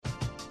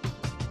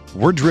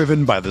We're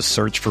driven by the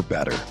search for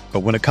better. But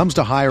when it comes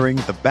to hiring,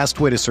 the best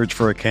way to search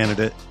for a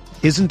candidate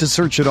isn't to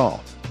search at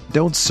all.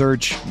 Don't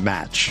search,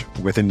 match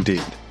with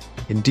Indeed.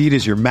 Indeed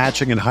is your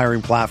matching and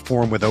hiring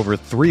platform with over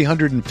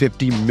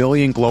 350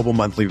 million global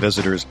monthly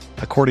visitors,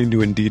 according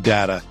to Indeed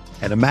data,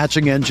 and a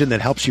matching engine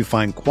that helps you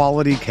find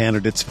quality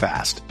candidates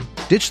fast.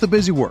 Ditch the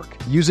busy work.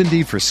 Use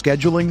Indeed for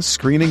scheduling,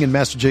 screening, and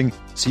messaging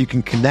so you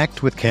can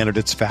connect with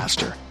candidates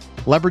faster.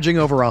 Leveraging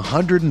over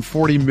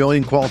 140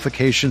 million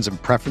qualifications and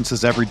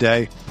preferences every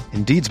day,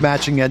 Indeed's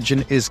matching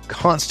engine is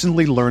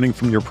constantly learning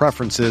from your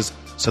preferences,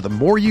 so the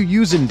more you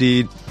use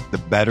Indeed, the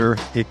better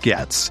it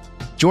gets.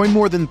 Join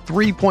more than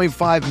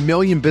 3.5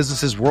 million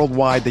businesses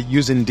worldwide that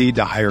use Indeed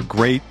to hire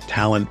great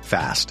talent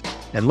fast.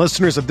 And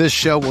listeners of this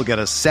show will get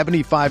a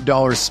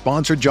 $75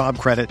 sponsored job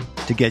credit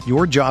to get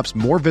your jobs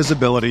more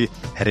visibility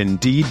at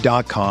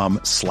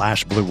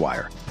Indeed.com/Blue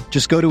Wire.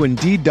 Just go to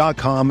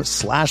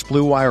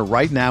Indeed.com/Blue Wire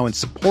right now and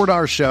support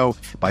our show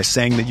by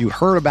saying that you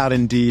heard about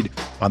Indeed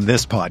on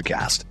this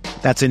podcast.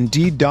 That's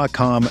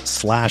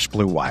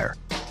Indeed.com/Blue Wire.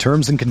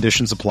 Terms and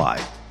conditions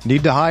apply.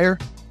 Need to hire?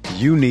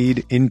 You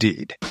need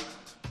Indeed.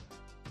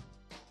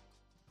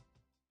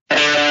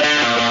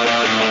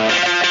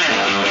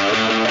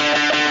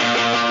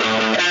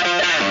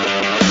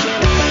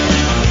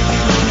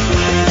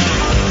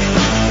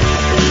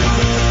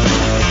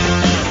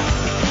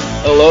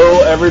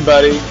 Hello,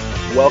 everybody.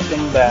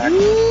 Welcome back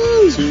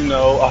to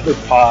No Other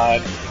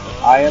Pod.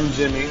 I am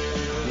Jimmy,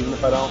 even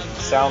if I don't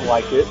sound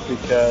like it,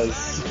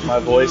 because my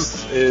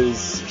voice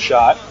is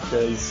shot,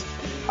 because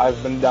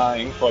I've been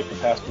dying for like the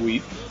past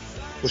week,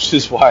 which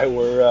is why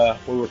we're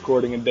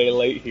recording a day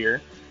late here.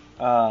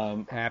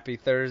 Happy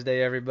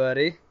Thursday,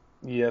 everybody.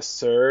 Yes,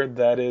 sir.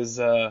 That is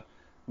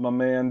my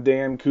man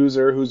Dan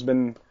Kuzer, who's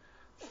been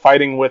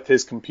fighting with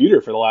his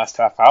computer for the last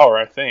half hour,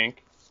 I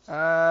think.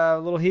 A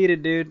little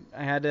heated, dude.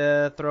 I had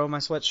to throw my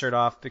sweatshirt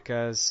off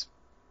because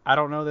I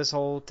don't know this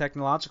whole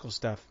technological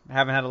stuff. I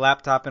haven't had a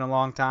laptop in a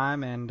long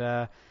time, and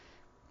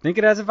think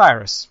it has a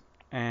virus.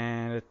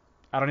 And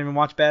I don't even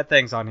watch bad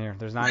things on here.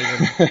 There's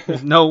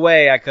no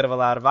way I could have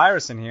allowed a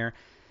virus in here.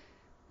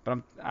 But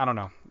I don't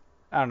know.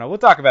 We'll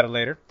talk about it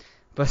later.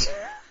 But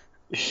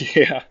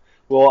yeah.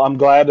 Well, I'm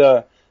glad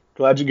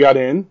you got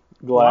in.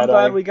 I'm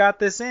glad we got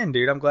this in,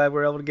 dude. I'm glad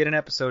we're able to get an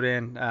episode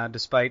in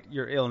despite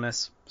your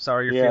illness.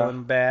 Sorry you're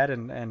feeling bad,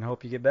 and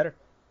hope you get better.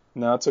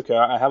 No, it's okay.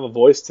 I have a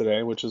voice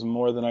today, which is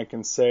more than I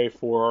can say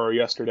for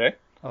yesterday.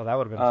 Oh, that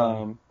would have been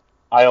fun.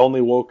 I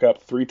only woke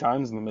up 3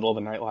 times in the middle of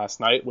the night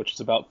last night, which is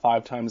about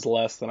 5 times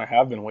less than I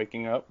have been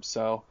waking up.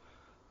 So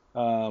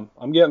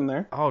I'm getting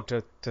there. Oh,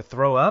 to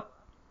throw up?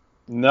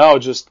 No,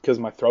 just because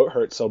my throat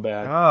hurts so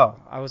bad. Oh,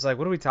 I was like,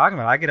 what are we talking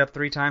about? I get up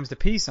 3 times to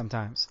pee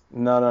sometimes.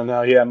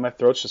 No. Yeah, my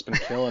throat's just been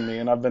killing me,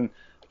 and I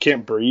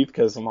can't breathe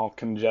because I'm all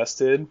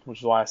congested, which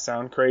is why I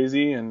sound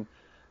crazy, and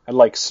I'd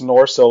like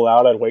snore so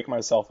loud I'd wake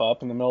myself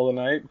up in the middle of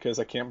the night because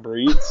I can't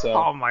breathe. So.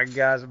 Oh my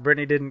gosh,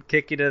 Brittany didn't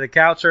kick you to the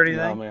couch or anything?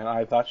 No, man,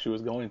 I thought she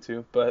was going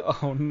to,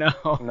 but oh no.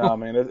 No,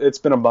 man, it's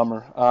been a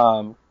bummer.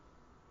 But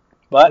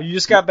well, you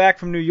just got back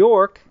from New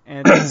York, and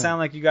it doesn't sound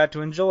like you got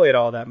to enjoy it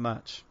all that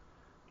much.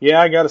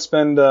 Yeah, I got to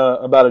spend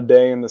about a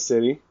day in the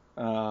city.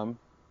 But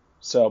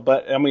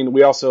I mean,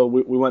 we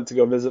went to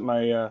go visit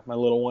my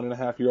little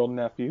 1.5-year-old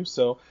nephew,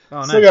 so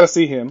still got to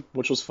see him,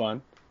 which was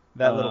fun.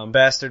 That little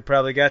bastard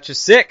probably got you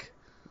sick.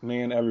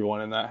 Man,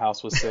 everyone in that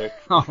house was sick.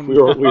 Oh, we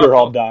were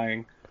all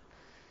dying.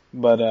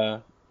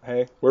 But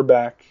hey, we're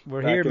back.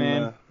 We're here,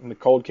 man. In the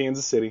cold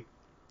Kansas City.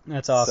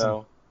 That's awesome.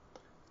 So,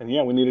 and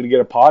yeah, we needed to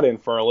get a pod in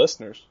for our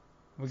listeners.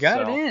 We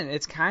got it in.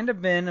 It's kind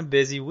of been a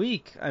busy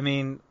week. I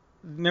mean,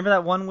 remember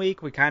that one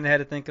week we kind of had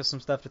to think of some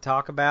stuff to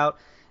talk about,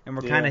 and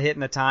we're kind of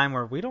hitting a time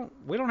where we don't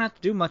have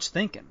to do much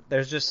thinking.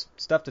 There's just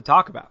stuff to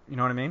talk about. You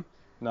know what I mean?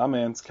 No,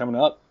 man, it's coming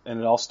up, and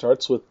it all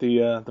starts with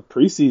the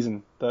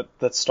preseason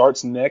that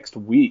starts next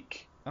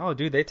week. Oh,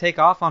 dude, they take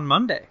off on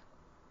Monday.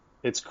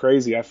 It's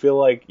crazy. I feel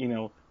like,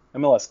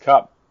 MLS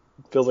Cup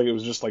feels like it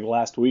was just like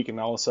last week, and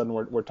all of a sudden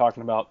we're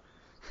talking about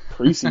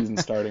preseason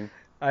starting.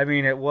 I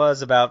mean, it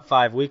was about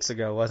 5 weeks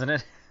ago, wasn't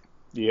it?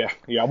 Yeah.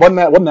 Wasn't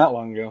that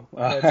long ago.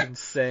 That's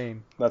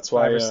insane. That's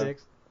why 5 or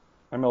 6.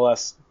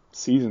 MLS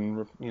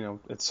season,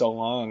 it's so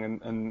long,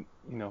 and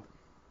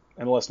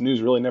MLS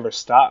news really never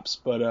stops.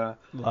 But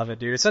love it,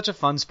 dude. It's such a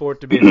fun sport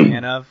to be a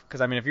fan of.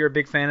 Because I mean, if you're a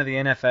big fan of the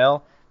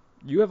NFL,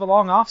 you have a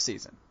long off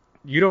season.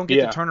 You don't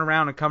get to turn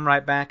around and come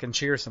right back and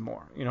cheer some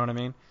more. You know what I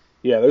mean?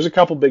 Yeah, there's a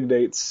couple big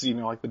dates,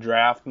 like the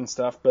draft and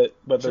stuff, but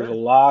there's a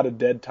lot of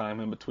dead time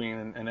in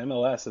between. And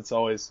MLS, it's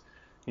always,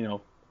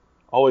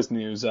 always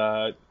news.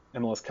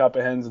 MLS Cup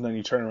ends, and then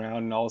you turn around,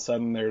 and all of a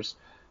sudden there's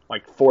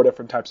like 4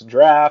 different types of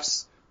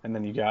drafts, and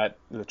then you got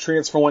the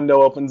transfer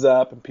window opens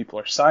up, and people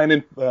are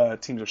signing,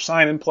 teams are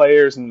signing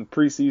players in the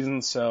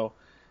preseason. So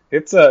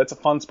it's a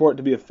fun sport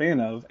to be a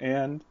fan of,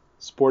 and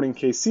Sporting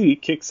KC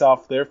kicks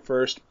off their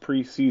first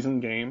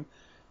preseason game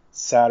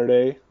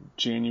Saturday,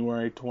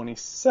 January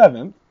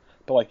 27th.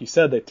 But like you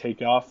said, they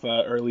take off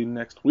early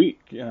next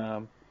week.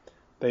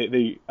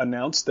 They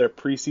announced their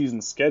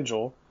preseason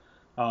schedule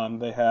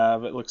They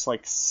have, it looks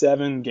like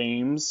 7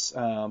 games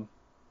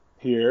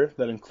here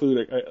that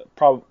include a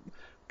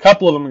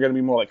couple of them are going to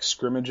be more like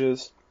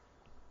scrimmages.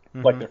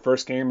 Mm-hmm. Like their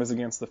first game is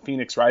against the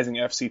Phoenix Rising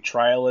FC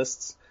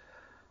Trialists.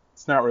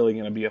 It's not really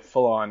going to be a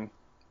full-on,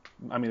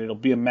 I mean, it'll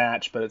be a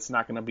match, but it's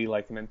not going to be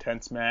like an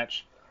intense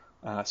match,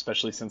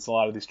 especially since a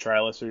lot of these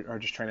trialists are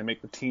just trying to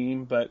make the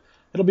team. But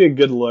it'll be a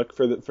good look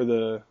for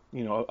the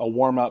a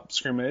warm-up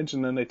scrimmage,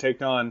 and then they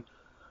take on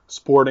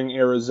Sporting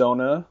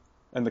Arizona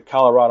and the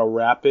Colorado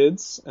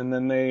Rapids, and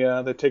then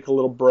they take a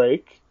little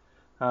break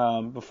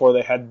before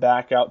they head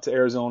back out to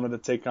Arizona to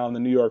take on the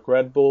New York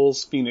Red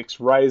Bulls, Phoenix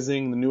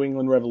Rising, the New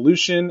England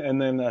Revolution,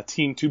 and then a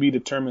team to be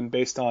determined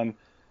based on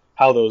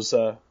how those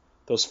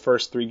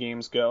first 3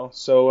 games go.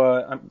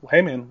 So,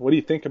 hey man, what do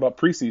you think about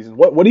preseason?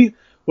 What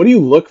do you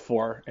look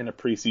for in a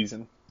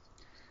preseason?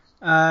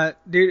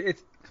 Dude,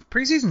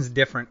 preseason's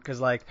different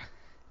because like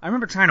I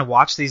remember trying to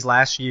watch these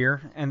last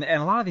year, and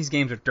a lot of these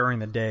games are during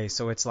the day,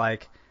 so it's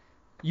like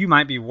you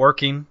might be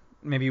working.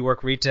 Maybe you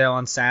work retail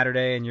on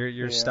Saturday and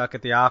you're stuck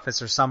at the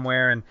office or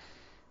somewhere, and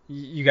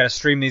you got to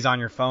stream these on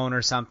your phone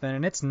or something.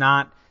 And it's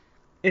not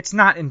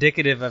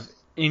indicative of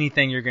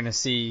anything you're going to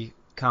see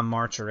come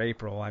March or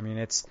April. I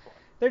mean,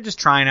 they're just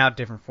trying out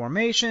different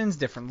formations,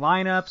 different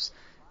lineups.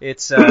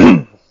 It's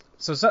so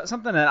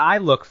something that I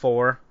look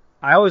for.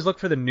 I always look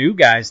for the new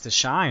guys to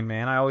shine,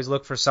 man. I always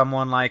look for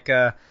someone like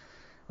a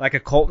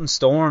Colton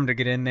Storm to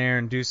get in there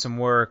and do some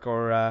work,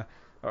 or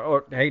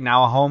hey,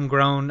 now a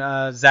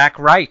homegrown Zach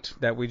Wright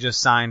that we just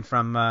signed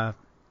from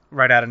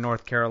right out of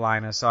North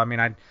Carolina. So, I mean,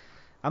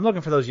 I'm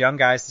looking for those young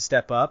guys to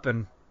step up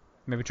and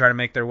maybe try to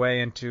make their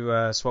way into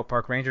a Swope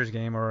Park Rangers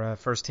game or a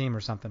first team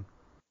or something.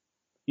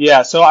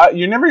 Yeah, so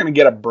you're never going to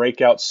get a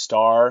breakout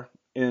star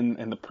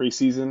in the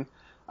preseason.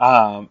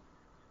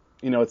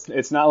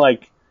 It's not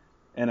like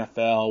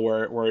NFL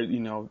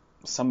where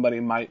somebody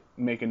might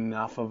make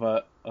enough of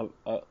a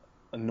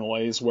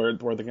noise where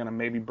they're going to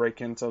maybe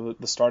break into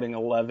the starting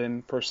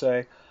 11 per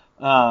se.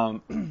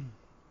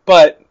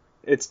 But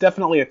it's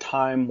definitely a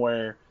time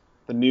where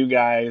the new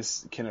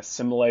guys can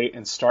assimilate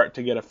and start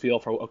to get a feel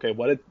for, okay,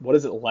 what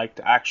is it like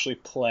to actually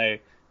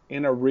play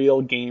in a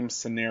real game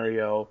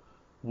scenario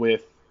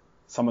with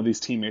some of these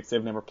teammates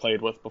they've never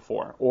played with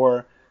before?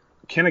 Or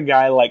can a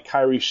guy like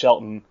Kyrie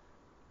Shelton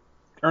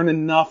earn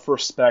enough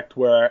respect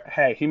where,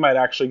 hey, he might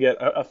actually get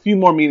a few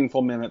more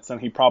meaningful minutes than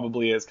he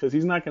probably is, because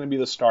he's not going to be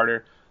the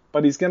starter,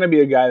 but he's going to be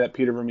a guy that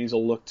Peter Vermes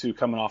will look to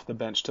coming off the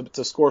bench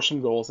to score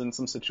some goals in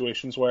some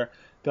situations where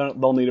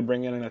they'll need to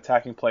bring in an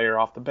attacking player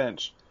off the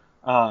bench.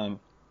 But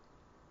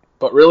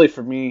really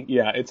for me,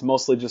 yeah, it's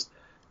mostly just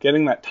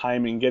getting that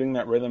timing, getting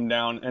that rhythm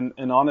down,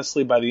 and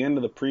honestly, by the end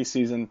of the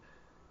preseason,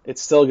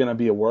 it's still going to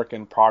be a work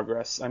in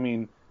progress. I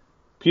mean,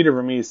 Peter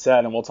Vermes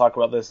said, and we'll talk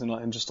about this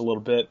in just a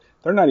little bit,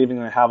 they're not even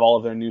going to have all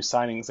of their new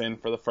signings in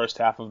for the first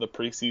half of the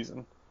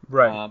preseason.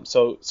 Right.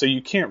 So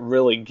you can't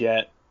really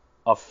get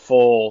a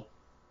full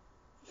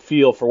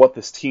feel for what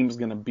this team's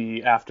going to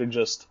be after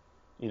just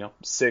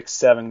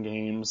 6-7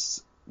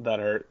 games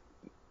that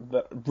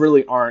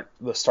really aren't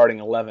the starting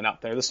 11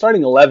 out there. The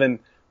starting 11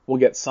 will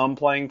get some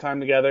playing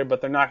time together,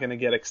 but they're not going to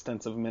get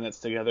extensive minutes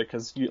together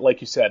because, like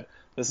you said,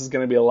 this is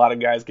going to be a lot of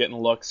guys getting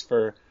looks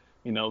for,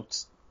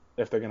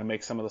 if they're going to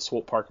make some of the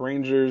Swope Park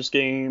Rangers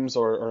games,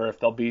 or if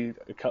there'll be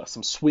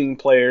some swing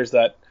players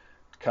that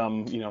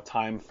come,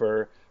 time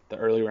for the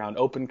early round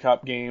Open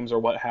Cup games or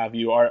what have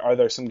you. Are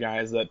there some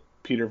guys that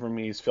Peter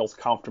Vermes feels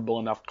comfortable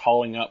enough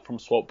calling up from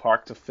Swope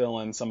Park to fill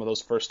in some of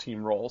those first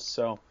team roles?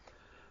 So,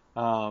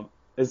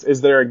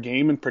 is there a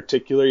game in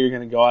particular you're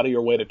going to go out of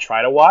your way to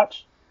try to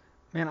watch?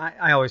 Man,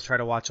 I always try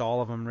to watch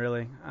all of them,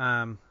 really.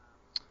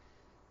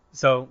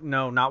 So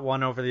no, not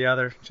one over the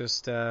other.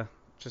 Just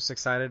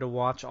excited to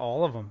watch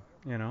all of them.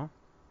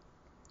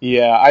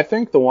 Yeah, I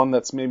think the one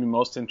that's maybe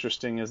most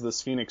interesting is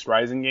this Phoenix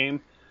Rising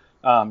game,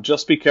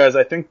 just because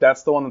I think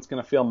that's the one that's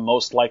going to feel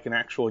most like an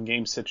actual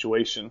game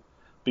situation,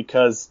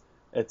 because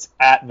it's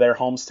at their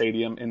home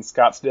stadium in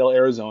Scottsdale,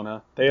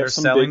 Arizona. They're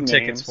some selling big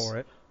tickets names for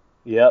it.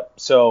 Yep.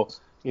 So,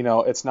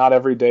 it's not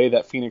every day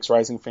that Phoenix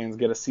Rising fans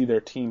get to see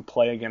their team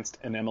play against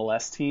an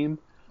MLS team,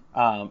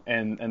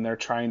 and they're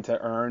trying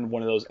to earn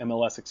one of those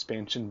MLS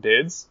expansion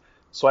bids.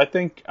 So I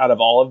think out of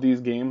all of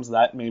these games,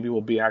 that maybe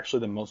will be actually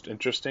the most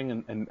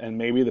interesting and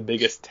maybe the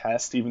biggest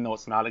test, even though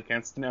it's not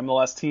against an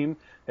MLS team.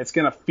 It's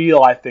going to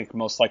feel, I think,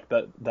 most like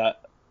the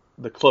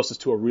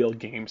closest to a real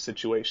game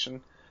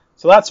situation.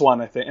 So that's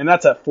one, I think, and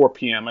that's at 4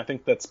 p.m. I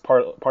think that's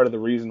part of the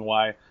reason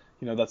why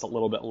that's a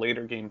little bit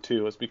later game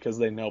too, is because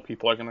they know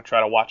people are going to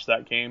try to watch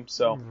that game.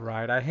 So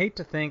right, I hate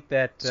to think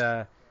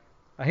that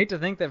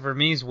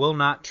Vermes will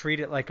not treat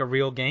it like a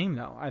real game,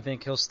 though. I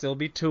think he'll still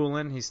be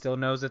tooling. He still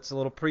knows it's a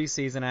little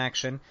preseason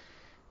action,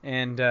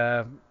 and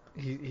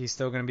he's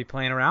still going to be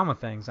playing around with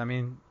things. I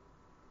mean,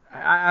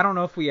 I don't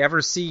know if we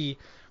ever see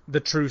the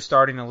true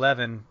starting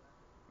 11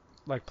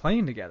 like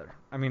playing together.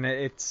 I mean,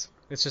 it's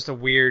just a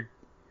weird.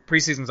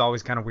 Preseason's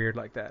always kind of weird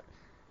like that.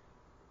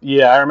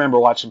 Yeah, I remember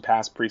watching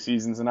past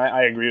preseasons, and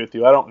I agree with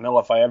you. I don't know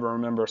if I ever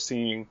remember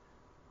seeing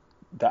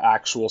the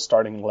actual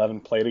starting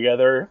 11 play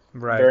together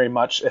Right. very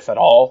much, if at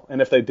all.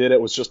 And if they did,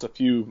 it was just a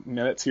few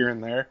minutes here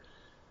and there.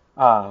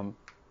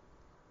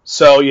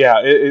 So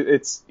yeah,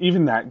 it's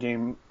even that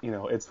game.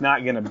 It's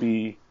not going to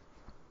be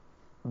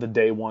the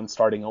day one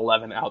starting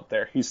 11 out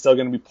there. He's still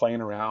going to be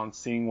playing around,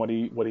 seeing what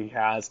he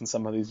has in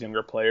some of these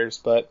younger players,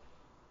 but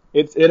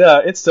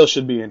it still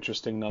should be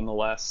interesting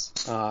nonetheless.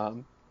 But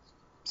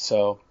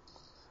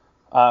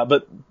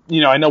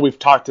I know we've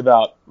talked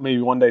about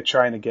maybe one day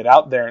trying to get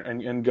out there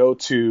and go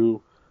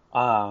to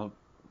some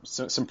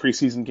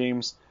preseason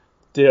games.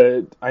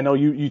 I know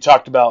you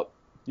talked about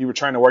you were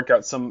trying to work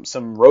out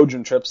some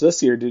road trips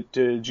this year.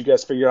 Did you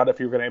guys figure out if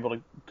you were going to be able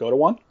to go to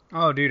one?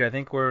 Oh, dude, I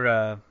think we're.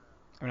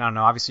 I don't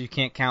know. Obviously, you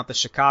can't count the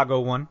Chicago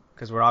one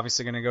because we're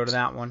obviously going to go to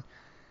that one.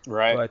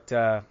 Right. But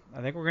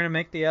I think we're going to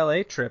make the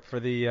LA trip for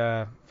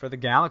the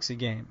Galaxy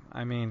game.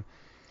 I mean,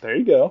 there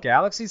you go.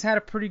 Galaxy's had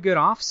a pretty good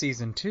off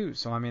season too,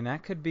 so I mean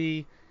that could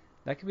be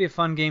a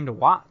fun game to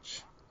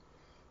watch.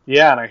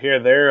 Yeah, and I hear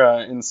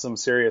they're in some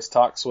serious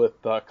talks with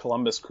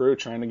Columbus Crew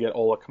trying to get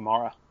Ola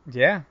Kamara.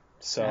 Yeah.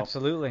 So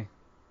absolutely.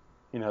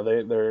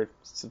 Their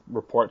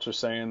reports are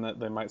saying that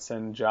they might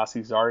send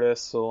Jossie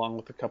Zardes along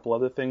with a couple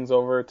other things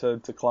over to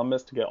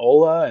Columbus to get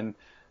Ola. And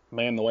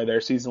man, the way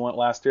their season went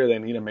last year, they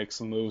need to make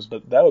some moves.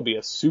 But that would be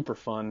a super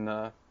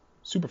fun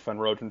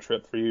road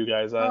trip for you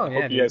guys. I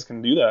hope you guys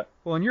can do that.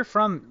 Well, and you're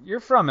from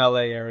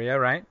LA area,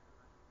 right?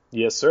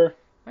 Yes, sir.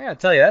 I gotta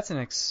tell you, that's an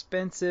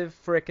expensive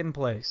frickin'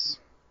 place.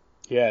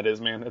 Yeah, it is,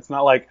 man. It's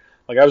not like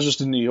I was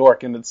just in New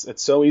York, and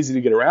it's so easy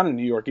to get around in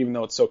New York, even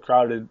though it's so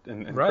crowded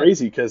and right.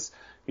 crazy, because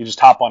you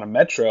just hop on a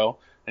metro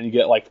and you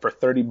get for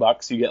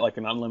 $30 you get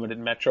an unlimited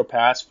metro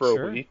pass for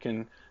sure. a week,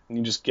 and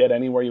you just get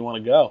anywhere you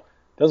want to go.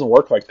 It doesn't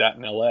work like that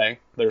in LA.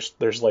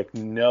 There's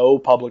no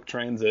public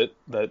transit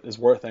that is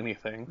worth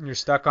anything. You're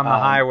stuck on the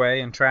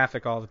highway in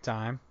traffic all the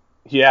time.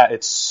 Yeah,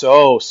 it's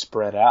so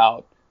spread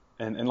out.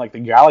 And the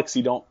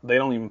Galaxy they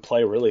don't even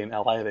play really in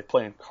LA. They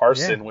play in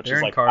Carson, which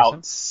is Carson.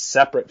 out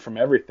separate from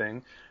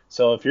everything.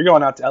 So if you're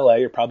going out to LA,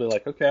 you're probably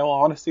okay, well, I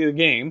want to see the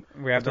game.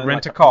 We have to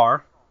rent a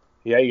car.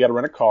 Yeah, you got to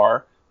rent a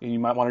car. And you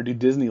might want to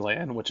do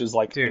Disneyland, which is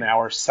an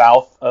hour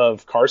south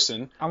of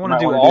Carson. I want to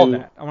do all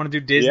that. I want to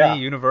do Disney,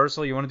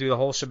 Universal. You want to do the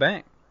whole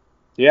shebang.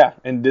 Yeah,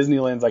 and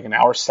Disneyland's an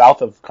hour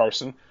south of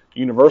Carson.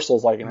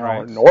 Universal's an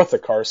hour north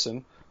of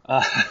Carson.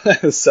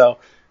 So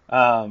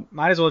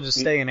might as well just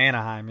stay in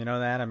Anaheim. You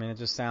know that? I mean, it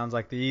just sounds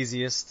like the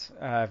easiest.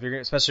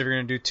 Especially if you're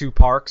going to do 2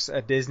 parks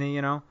at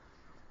Disney.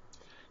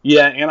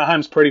 Yeah,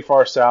 Anaheim's pretty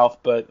far south,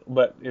 but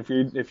if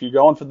you're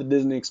going for the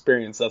Disney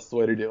experience, that's the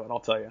way to do it. I'll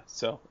tell you.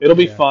 So it'll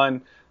be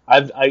fun.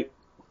 I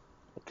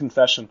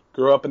confession,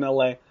 grew up in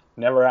LA,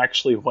 never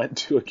actually went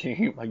to a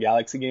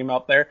Galaxy game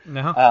out there.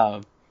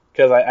 No.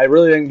 Because I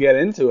really didn't get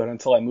into it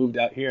until I moved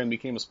out here and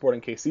became a Sporting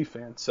KC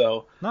fan.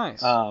 So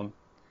nice. And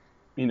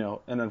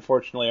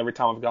unfortunately, every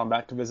time I've gone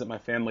back to visit my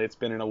family, it's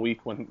been in a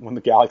week when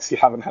the Galaxy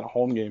haven't had a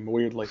home game,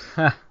 weirdly.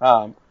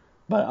 But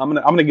I'm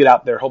gonna get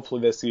out there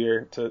hopefully this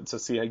year to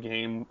see a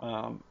game.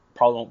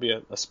 Probably won't be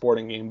a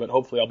Sporting game, but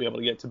hopefully I'll be able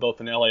to get to both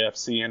an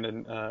LAFC and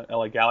an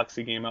LA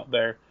Galaxy game out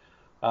there.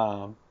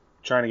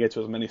 Trying to get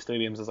to as many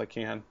stadiums as I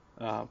can.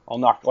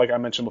 Like I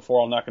mentioned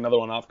before, I'll knock another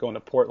one off going to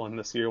Portland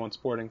this year when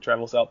Sporting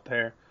travels out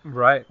there.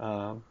 Right.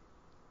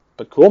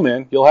 But cool,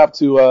 man. You'll have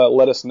to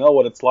let us know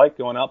what it's like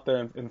going out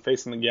there and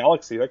facing the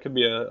Galaxy. That could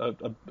be a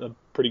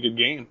pretty good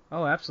game.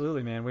 Oh,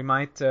 absolutely, man. We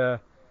might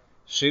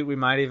we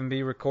might even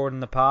be recording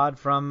the pod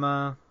from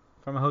a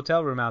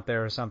hotel room out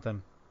there or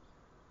something.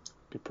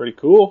 Be pretty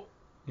cool.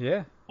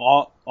 Yeah.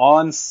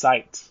 On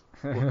site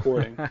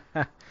recording.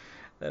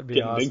 That'd be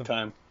getting awesome. Big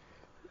time.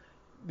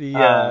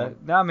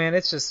 No, man,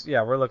 it's just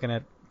we're looking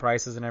at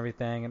prices and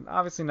everything, and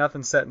obviously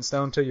nothing's set in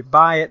stone until you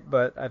buy it,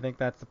 but I think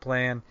that's the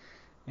plan.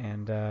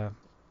 And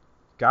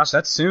gosh,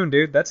 that's soon,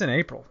 dude. That's in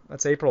April.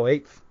 That's April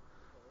 8th.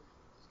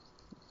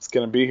 It's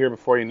gonna be here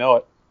before you know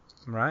it.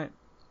 Right.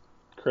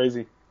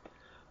 Crazy.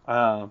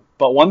 But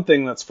one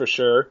thing that's for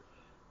sure,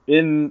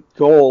 in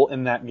goal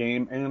in that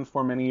game and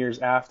for many years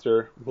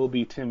after, will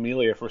be Tim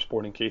Melia for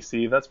Sporting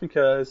KC. That's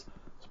because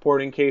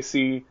Sporting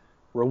KC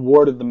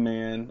rewarded the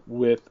man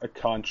with a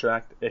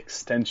contract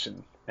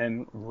extension,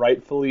 and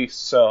rightfully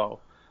so.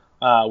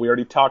 We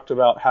already talked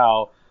about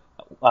how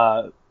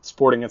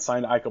Sporting had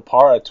signed Ike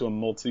Opara to a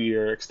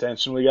multi-year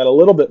extension. We got a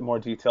little bit more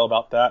detail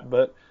about that,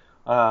 but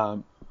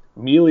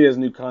Melia's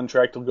new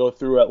contract will go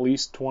through at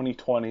least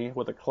 2020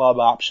 with a club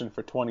option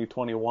for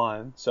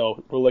 2021.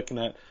 So we're looking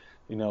at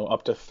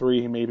up to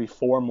 3, maybe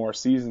 4 more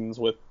seasons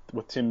with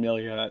Tim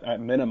Melia at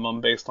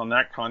minimum based on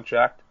that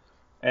contract.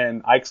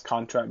 And Ike's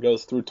contract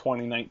goes through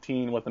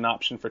 2019 with an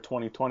option for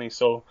 2020,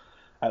 so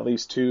at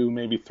least 2,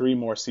 maybe 3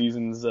 more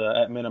seasons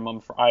at minimum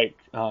for Ike,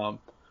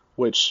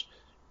 which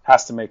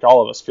has to make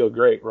all of us feel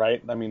great,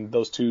 right? I mean,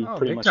 those two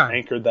pretty much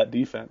anchored that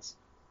defense.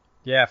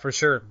 Yeah, for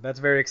sure. That's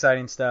very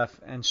exciting stuff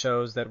and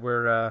shows that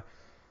we're,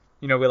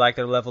 we like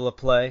their level of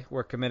play.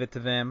 We're committed to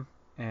them,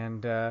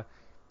 and I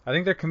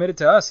think they're committed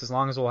to us as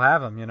long as we'll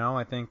have them.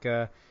 I think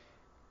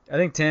I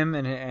think Tim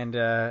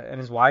and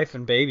his wife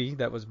and baby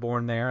that was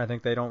born there, I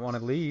think they don't want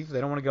to leave. They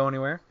don't want to go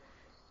anywhere.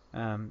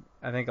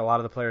 I think a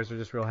lot of the players are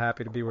just real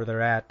happy to be where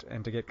they're at,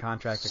 and to get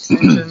contract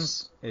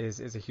extensions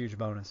is a huge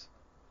bonus.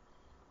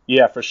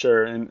 Yeah, for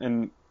sure.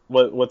 And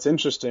what's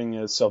interesting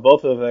is, so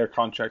both of their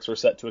contracts were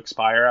set to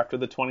expire after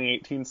the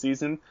 2018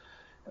 season,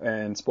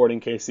 and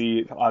Sporting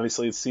KC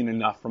obviously has seen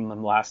enough from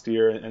them last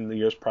year and the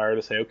years prior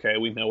to say, okay,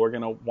 we know we're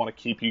going to want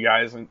to keep you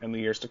guys in the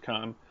years to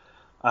come.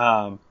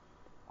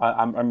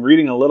 I'm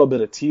reading a little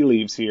bit of tea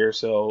leaves here,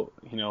 so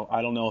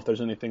I don't know if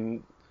there's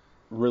anything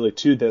really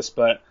to this,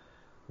 but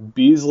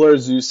Besler,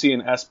 Zusi,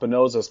 and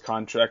Espinoza's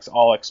contracts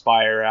all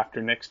expire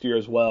after next year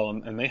as well,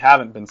 and they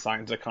haven't been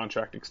signed to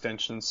contract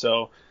extensions.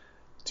 So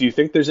do you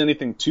think there's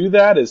anything to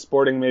that? Is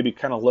Sporting maybe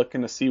kind of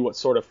looking to see what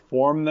sort of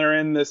form they're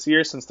in this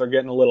year, since they're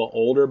getting a little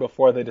older,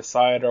 before they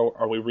decide,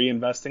 are we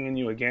reinvesting in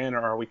you again,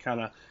 or are we kind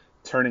of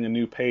turning a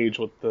new page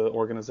with the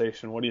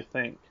organization? What do you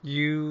think?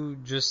 You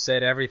just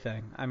said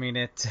everything. I mean,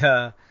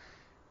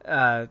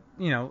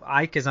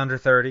 Ike is under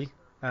 30.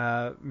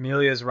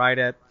 Amelia's right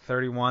at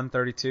 31,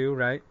 32,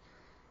 right?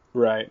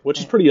 Right, which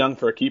is pretty young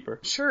for a keeper.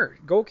 Sure,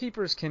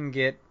 goalkeepers can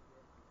get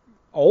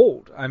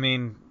old. I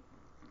mean,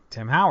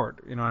 Tim Howard,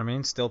 you know what I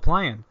mean, still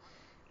playing.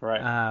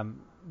 Right.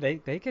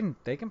 They can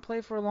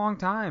play for a long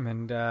time,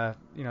 and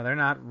they're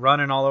not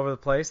running all over the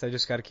place. They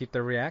just got to keep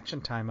their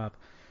reaction time up.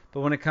 But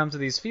when it comes to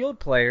these field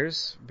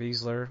players,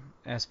 Besler,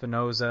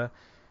 Espinoza,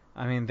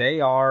 I mean,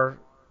 they are,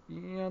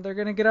 they're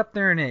going to get up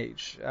there in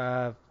age.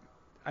 I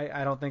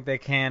don't think they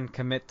can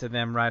commit to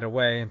them right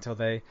away until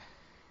they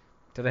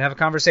have a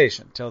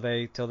conversation, till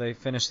they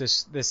finish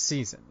this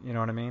season. You know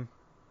what I mean?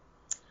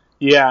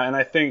 Yeah, and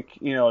I think,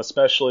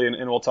 especially,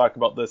 and we'll talk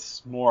about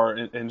this more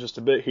in just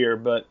a bit here,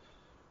 but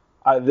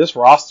this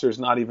roster is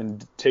not even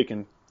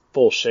taken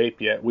full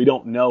shape yet. We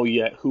don't know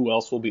yet who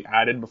else will be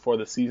added before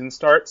the season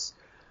starts.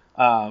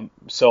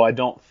 So I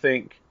don't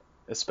think,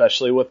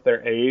 especially with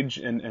their age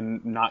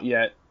and not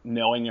yet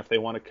knowing if they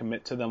want to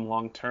commit to them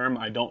long term,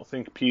 I don't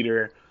think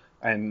Peter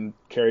and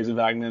Kerry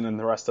Zavagnin and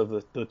the rest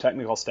of the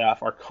technical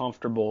staff are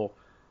comfortable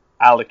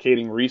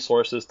allocating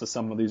resources to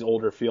some of these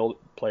older field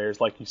players,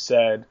 like you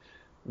said,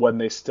 when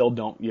they still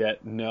don't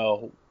yet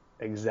know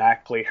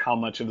exactly how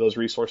much of those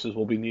resources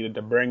will be needed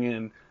to bring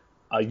in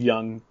a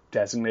young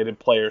designated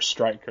player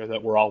striker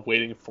that we're all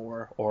waiting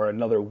for, or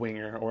another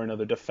winger, or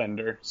another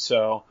defender.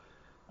 So,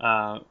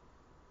 I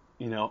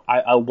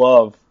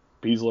love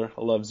Besler,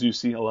 I love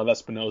Zusi, I love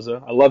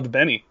Espinoza, I loved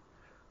Benny.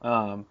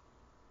 But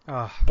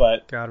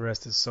God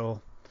rest his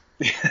soul.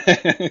 He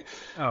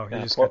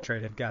just got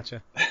traded.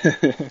 Gotcha.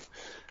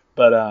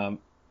 But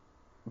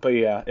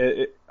yeah,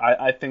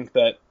 I think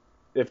that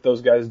if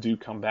those guys do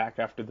come back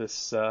after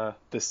this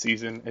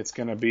season, it's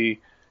going to be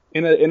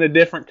in a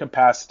different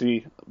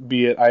capacity,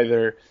 be it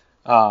either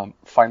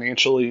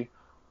financially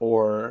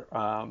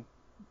or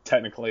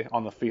technically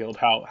on the field,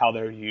 how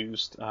they're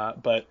used.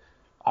 But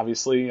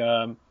obviously,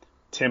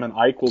 Tim and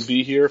Ike will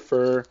be here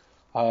for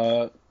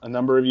a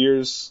number of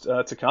years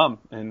to come,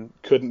 and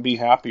couldn't be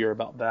happier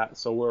about that.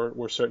 So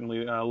we're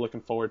certainly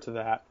looking forward to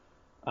that.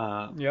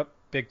 Yep,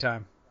 big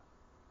time.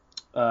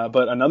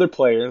 But another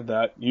player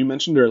that you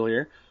mentioned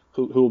earlier,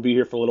 who will be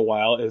here for a little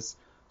while, is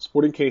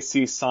Sporting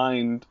KC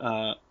signed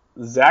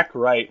Zach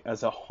Wright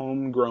as a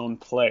homegrown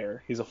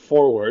player. He's a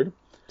forward.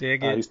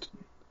 Dig it. He's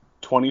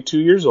 22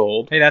 years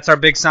old. Hey, that's our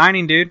big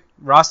signing, dude.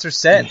 Roster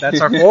set.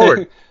 That's our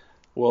forward.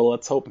 Well,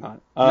 let's hope not.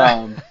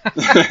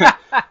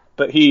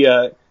 But he,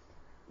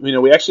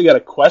 we actually got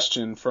a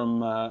question from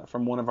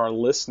one of our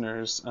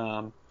listeners,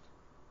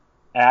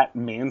 at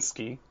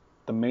Mansky,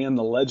 the man,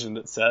 the legend,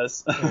 it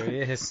says. There he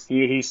is.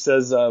 He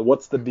says,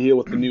 what's the deal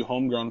with the new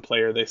homegrown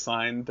player they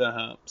signed?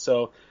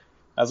 So,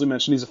 as we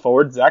mentioned, he's a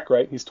forward, Zach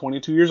Wright. He's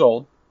 22 years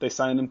old. They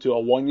signed him to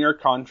a 1-year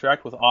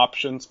contract with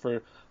options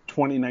for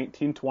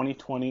 2019,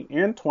 2020,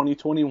 and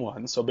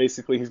 2021. So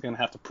basically, he's going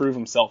to have to prove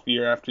himself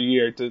year after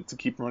year to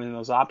keep running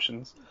those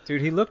options.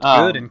 Dude, he looked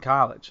good in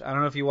college. I don't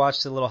know if you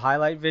watched the little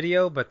highlight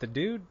video, but the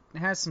dude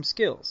has some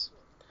skills.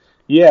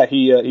 Yeah,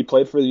 he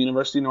played for the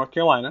University of North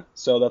Carolina,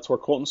 so that's where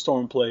Colton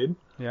Storm played.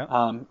 Yeah,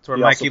 that's where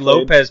Mikey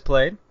Lopez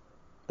played.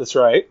 That's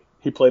right.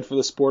 He played for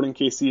the Sporting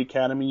KC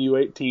Academy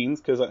U18s,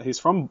 because he's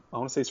from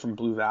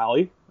Blue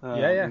Valley.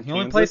 Yeah. He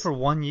only played for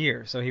 1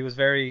 year, so he was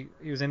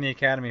in the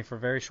academy for a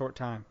very short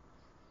time.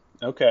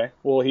 Okay.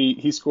 Well,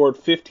 he scored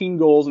 15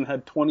 goals and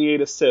had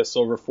 28 assists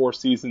over 4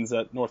 seasons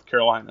at North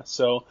Carolina.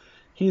 So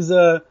he's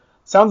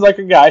sounds like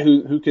a guy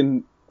who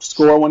can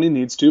score when he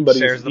needs to, but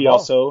he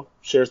also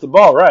shares the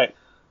ball, right?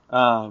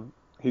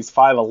 He's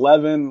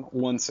 5'11",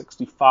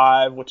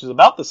 165, which is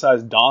about the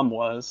size Dom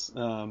was.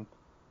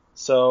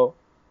 So,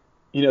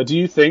 do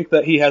you think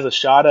that he has a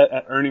shot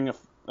at earning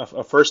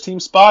a first-team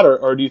spot,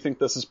 or do you think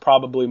this is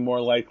probably more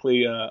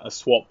likely a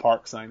Swope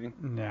Park signing?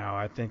 No,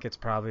 I think it's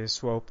probably a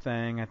Swope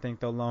thing. I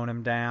think they'll loan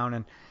him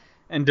down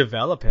and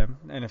develop him.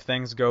 And if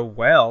things go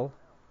well,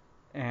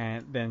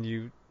 and then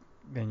you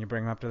bring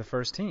him up to the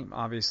first team,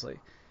 obviously.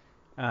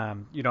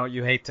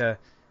 You hate to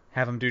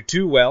have him do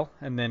too well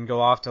and then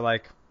go off to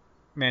like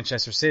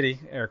Manchester City,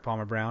 Eric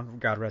Palmer Brown,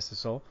 God rest his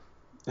soul.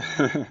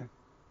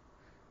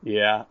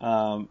 Yeah.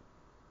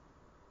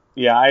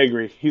 Yeah, I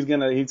agree. He's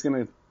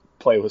gonna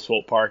play with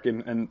Swope Park,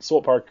 and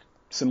Swope Park,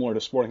 similar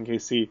to Sporting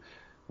KC,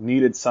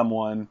 needed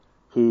someone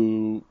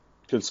who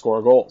could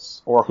score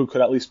goals, or who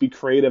could at least be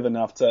creative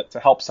enough to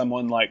help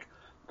someone like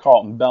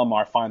Carlton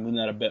Belmar find the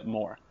net a bit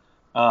more.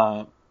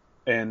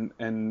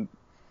 And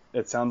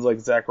it sounds like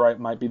Zach Wright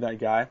might be that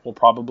guy. We'll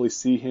probably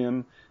see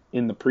him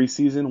in the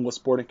preseason with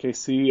Sporting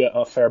KC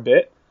a fair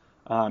bit.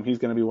 He's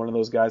going to be one of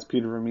those guys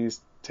Peter Vermes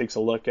takes a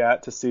look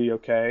at to see,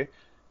 okay,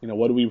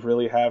 what do we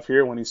really have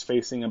here when he's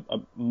facing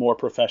a more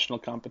professional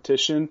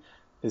competition?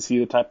 Is he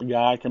the type of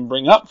guy I can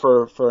bring up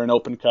for an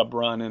Open Cup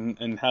run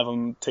and have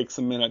him take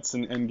some minutes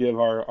and give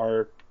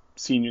our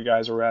senior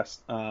guys a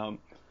rest?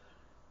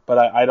 But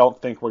I don't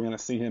think we're going to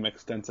see him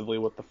extensively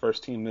with the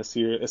first team this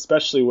year,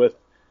 especially with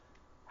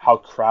how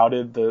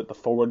crowded the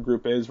forward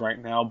group is right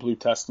now. Blue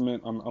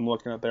Testament, I'm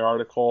looking at their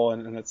article,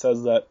 and it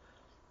says that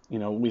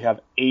we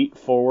have 8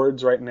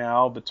 forwards right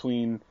now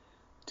between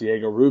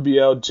Diego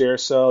Rubio,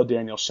 Gerso,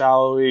 Daniel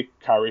Shallowy,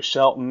 Kyrie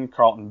Shelton,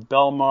 Carlton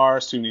Belmar,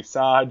 Suni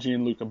Saha,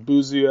 Gianluca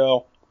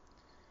Buzio.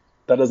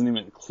 That doesn't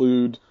even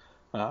include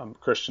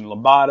Christian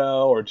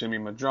Lobato or Jimmy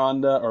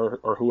Madronda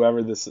or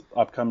whoever this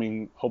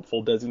upcoming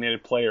hopeful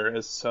designated player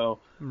is. So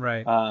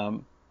right.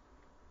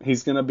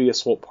 He's going to be a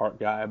Swope Park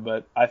guy,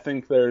 but I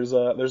think there's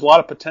a lot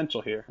of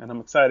potential here, and I'm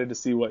excited to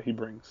see what he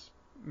brings.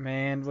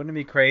 Man, wouldn't it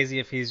be crazy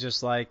if he's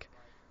just like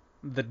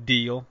the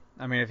deal?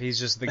 I mean, if he's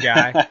just the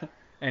guy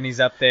and he's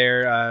up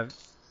there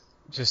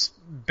just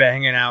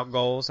banging out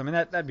goals. I mean,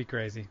 that'd be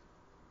crazy.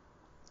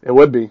 It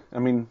would be. I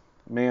mean,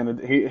 man,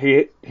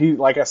 he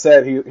like I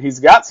said,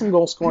 he's got some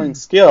goal scoring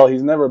skill.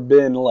 He's never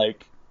been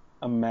like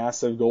a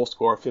massive goal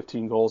scorer.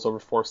 15 goals over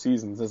 4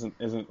 seasons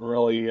isn't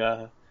really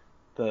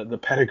the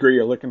pedigree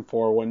you're looking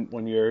for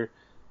when you're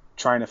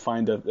trying to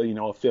find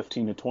a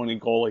 15 to 20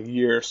 goal a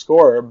year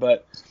scorer.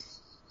 But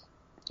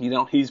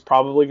he's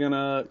probably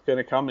gonna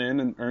come in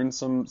and earn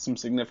some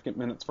significant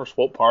minutes for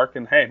Swope Park,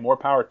 and hey, more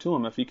power to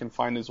him if he can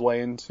find his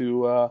way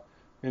into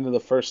the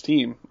first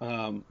team.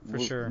 For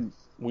sure.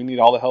 We need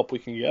all the help we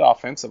can get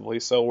offensively,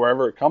 so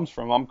wherever it comes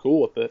from, I'm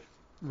cool with it.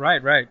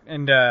 Right.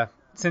 And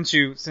since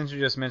you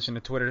just mentioned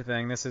the Twitter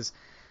thing, this is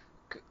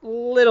a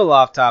little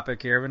off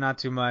topic here, but not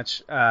too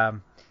much.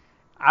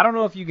 I don't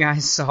know if you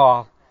guys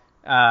saw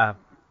our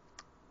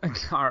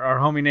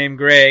homie named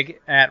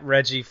Greg at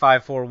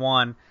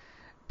Reggie541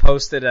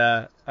 posted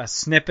a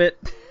snippet.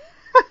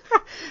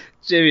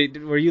 Jimmy,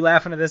 were you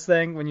laughing at this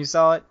thing when you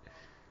saw it?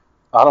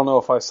 I don't know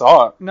if I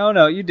saw it.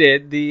 No, you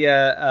did.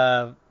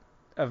 The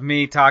of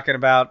me talking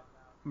about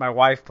my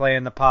wife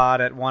playing the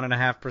pod at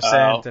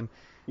 1.5%, and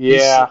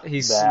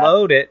he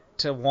slowed it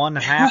to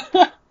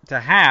 1.5 to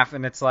half,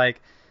 and it's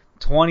like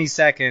 20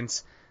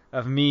 seconds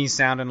of me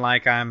sounding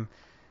like I'm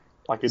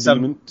like a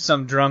demon,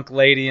 some drunk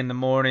lady in the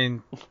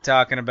morning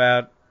talking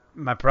about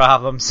my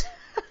problems.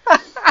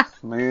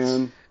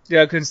 Man, dude,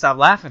 I couldn't stop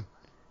laughing.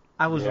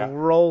 I was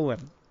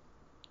rolling.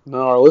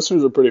 No, our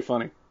listeners are pretty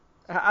funny.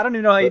 I don't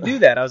even know how you do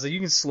that. I was like, you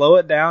can slow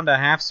it down to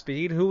half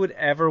speed. Who would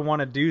ever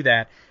want to do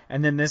that?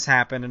 And then this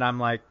happened, and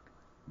I'm like,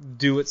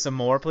 do it some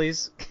more,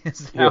 please.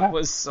 Because that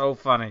was so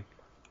funny.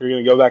 You're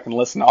going to go back and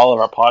listen to all of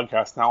our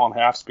podcasts now on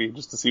half speed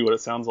just to see what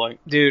it sounds like.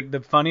 Dude, the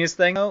funniest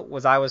thing, though,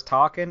 was I was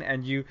talking,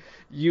 and you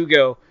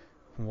go,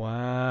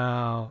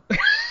 wow.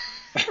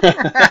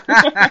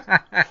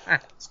 I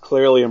was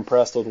clearly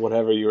impressed with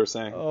whatever you were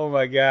saying. Oh,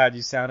 my God.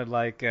 You sounded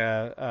like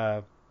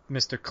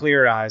Mr.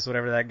 Clear Eyes,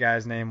 whatever that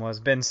guy's name was.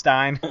 Ben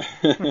Stein.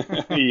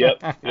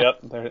 Yep.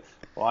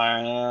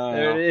 Wow.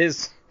 There it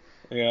is.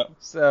 Yeah.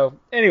 So,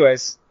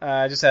 anyways,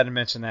 I just had to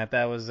mention that.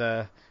 That was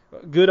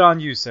good on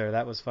you, sir.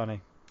 That was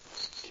funny.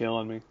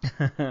 Killing me.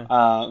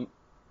 Well,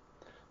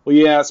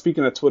 yeah.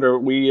 Speaking of Twitter,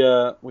 we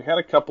had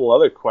a couple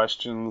other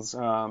questions.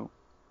 One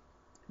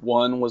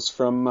was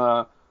from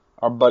our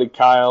buddy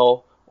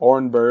Kyle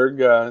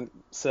Orenberg.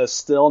 Says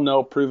still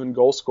no proven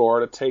goal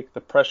scorer to take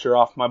the pressure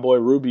off my boy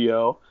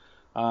Rubio.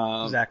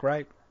 Zach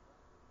Wright.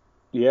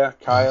 Yeah,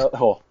 Kyle.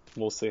 Oh,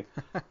 we'll see.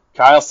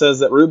 Kyle says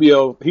that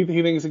Rubio, he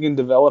thinks he can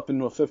develop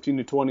into a 15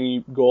 to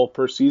 20 goal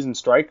per season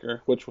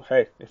striker, which,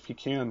 hey, if he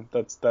can,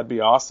 that'd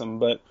be awesome.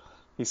 But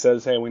he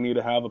says, hey, we need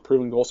to have a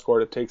proven goal scorer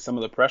to take some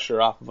of the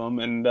pressure off of him.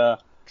 And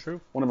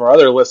True. One of our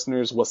other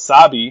listeners,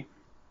 Wasabi,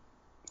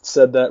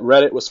 said that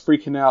Reddit was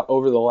freaking out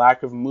over the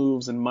lack of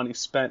moves and money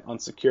spent on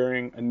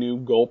securing a new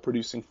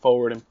goal-producing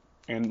forward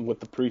and with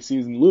the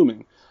preseason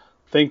looming.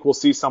 Think we'll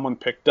see someone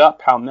picked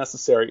up? How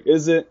necessary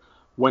is it?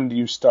 When do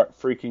you start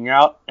freaking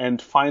out?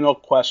 And final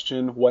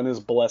question, when is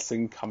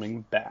Blessing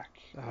coming back?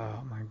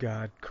 Oh, my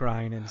God,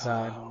 crying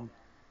inside.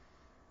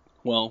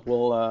 Well,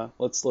 we'll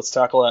let's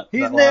tackle that.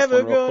 He's that last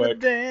never one real gonna quick.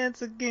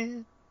 dance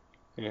again.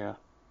 Yeah,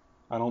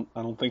 I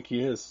don't think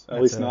he is.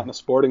 At least not in a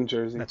Sporting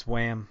jersey. That's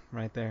Wham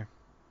right there.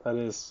 That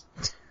is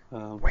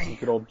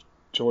good old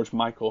George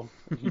Michael.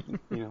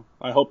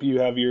 I hope you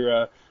have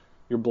your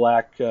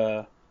black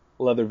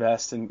leather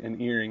vest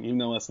and earring, even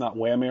though that's not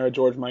Wham era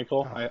George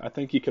Michael. I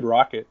think you could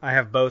rock it. I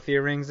have both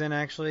earrings in,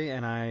 actually,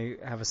 and I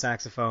have a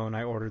saxophone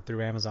I ordered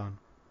through Amazon.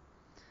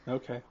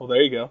 Okay, well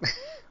there you go.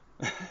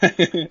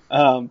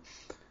 But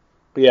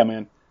yeah,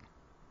 man.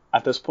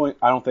 At this point,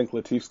 I don't think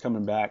Latif's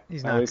coming back.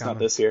 He's At not least coming. not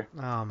this year.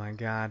 Oh my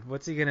God,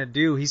 what's he gonna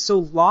do? He's so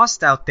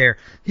lost out there.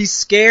 He's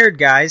scared,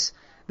 guys.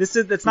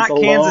 That's not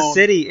alone. Kansas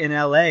City in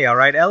L.A. All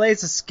right, L.A.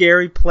 is a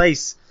scary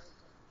place.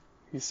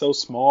 He's so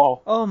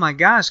small. Oh my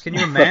gosh, can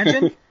you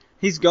imagine?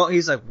 He's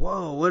like,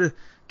 whoa, what?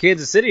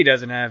 Kansas City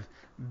doesn't have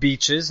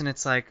beaches, and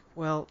it's like,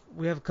 well,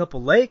 we have a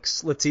couple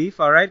lakes, Latif.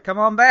 All right, come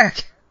on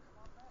back.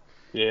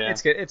 Yeah,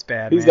 it's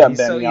bad. He's man. got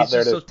Benny out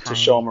there to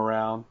show him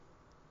around.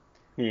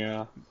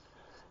 Yeah,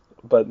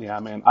 but yeah,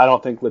 man, I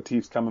don't think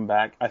Latif's coming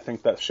back. I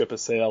think that ship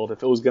has sailed.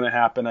 If it was going to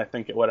happen, I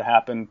think it would have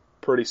happened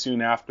pretty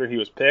soon after he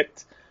was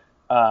picked.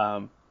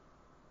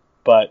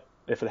 But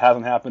if it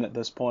hasn't happened at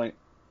this point,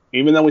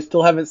 even though we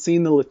still haven't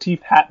seen the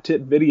Latif hat tip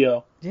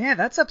video, yeah,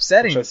 that's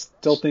upsetting. which I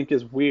still think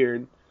is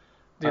weird.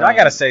 Dude, I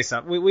gotta say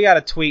something. We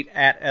gotta tweet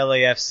at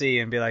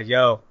LAFC and be like,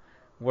 "Yo,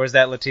 where's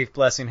that Latif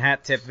Blessing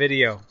hat tip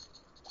video?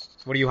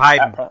 What are you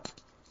hiding?"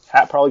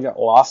 Hat probably got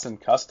lost in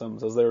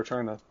customs as they were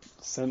trying to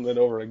send it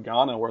over to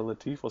Ghana where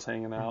Latif was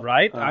hanging out.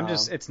 Right?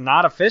 It's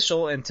not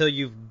official until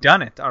you've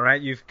done it. All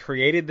right, you've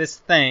created this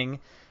thing,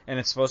 and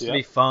it's supposed to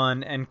be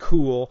fun and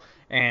cool.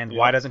 And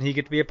why doesn't he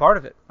get to be a part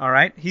of it? All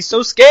right, he's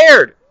so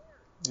scared.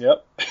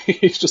 Yep,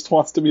 he just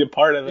wants to be a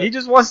part of it. He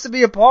just wants to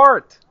be a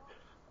part.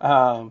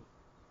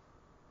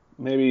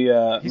 Maybe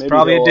he's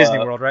probably at Disney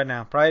World right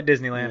now. Probably at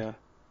Disneyland.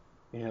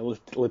 Yeah,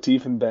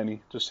 Latif and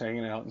Benny just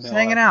hanging out. Just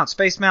hanging out.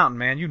 Space Mountain,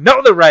 man. You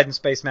know they're riding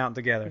Space Mountain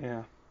together.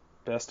 Yeah,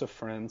 best of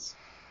friends.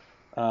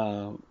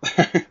 But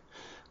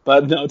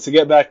no, to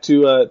get back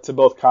to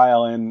both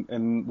Kyle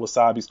and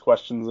Wasabi's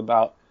questions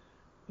about,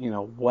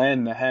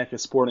 when the heck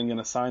is Sporting going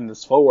to sign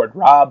this forward?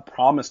 Rob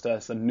promised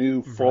us a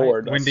new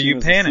forward. When as do soon you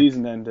as panic? The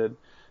season ended.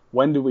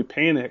 When do we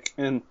panic?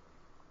 And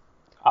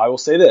I will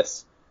say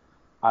this.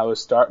 I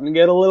was starting to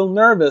get a little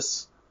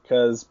nervous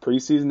because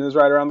preseason is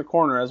right around the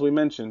corner, as we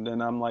mentioned.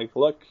 And I'm like,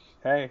 look,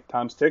 hey,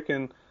 time's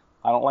ticking.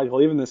 I don't like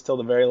leaving this till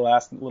the very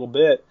last little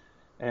bit.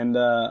 And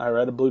I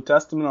read a Blue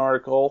Testament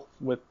article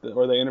where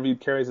they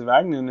interviewed Kerry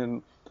Zavagnin.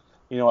 And,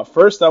 at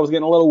first I was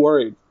getting a little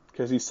worried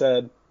because he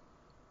said,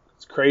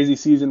 it's a crazy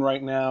season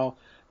right now.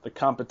 The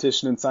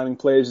competition in signing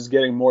players is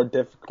getting more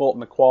difficult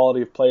and the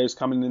quality of players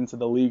coming into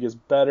the league is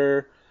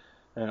better.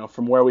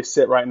 From where we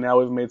sit right now,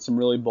 we've made some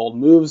really bold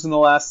moves in the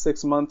last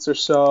 6 months or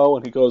so.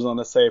 And he goes on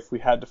to say, if we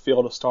had to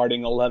field a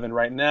starting 11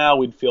 right now,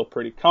 we'd feel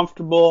pretty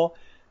comfortable.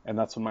 And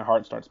that's when my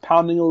heart starts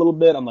pounding a little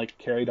bit. I'm like,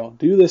 Kerry, don't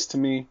do this to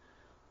me.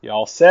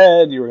 Y'all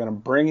said you were going to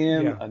bring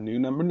in a new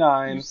number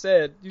 9. You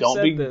said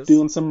this.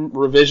 Doing some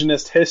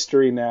revisionist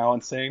history now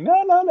and saying,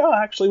 no,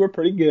 actually we're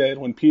pretty good.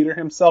 When Peter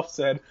himself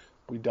said,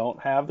 we don't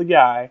have the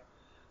guy.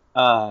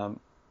 But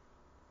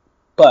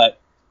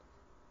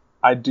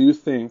I do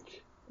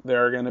think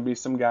there are going to be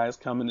some guys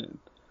coming in.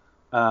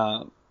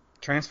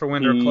 Transfer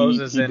window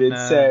closes in... He did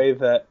say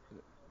that...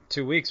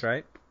 2 weeks,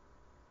 right?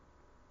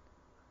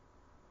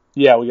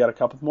 Yeah, we got a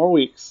couple more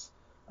weeks.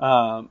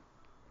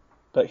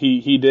 But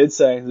he did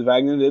say,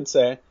 Zavagnin did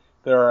say,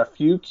 there are a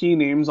few key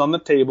names on the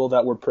table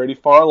that we're pretty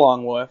far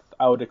along with.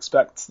 I would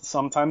expect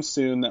sometime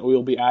soon that we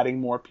will be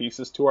adding more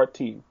pieces to our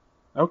team.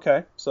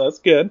 Okay, so that's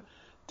good.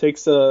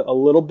 Takes a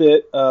little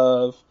bit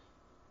of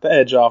the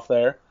edge off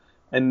there.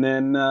 And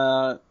then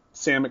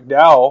Sam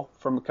McDowell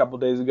from a couple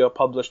days ago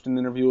published an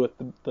interview with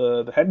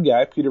the head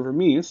guy, Peter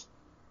Vermees,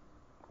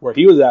 where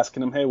he was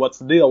asking him, hey, what's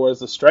the deal? Where's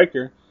the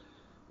striker?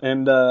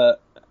 And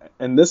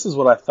this is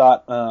what I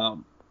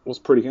thought was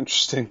pretty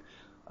interesting.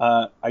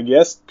 I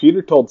guess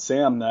Peter told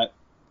Sam that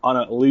on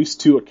at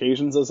least 2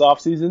 occasions this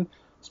offseason,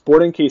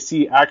 Sporting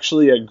KC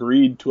actually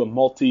agreed to a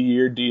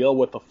multi-year deal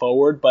with the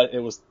forward, but it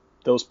was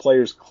those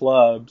players'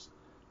 clubs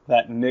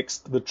that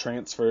nixed the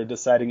transfer,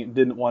 deciding it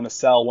didn't want to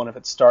sell one of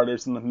its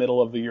starters in the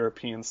middle of the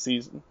European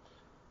season.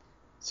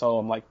 So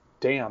I'm like,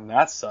 damn,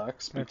 that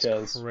sucks. That's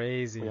because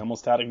crazy. We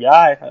almost had a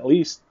guy at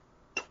least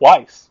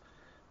twice.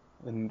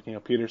 And,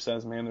 Peter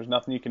says, man, there's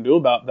nothing you can do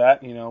about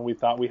that. We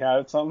thought we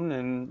had something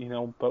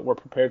and, but we're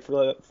prepared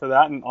for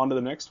that and on to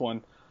the next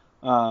one.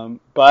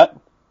 But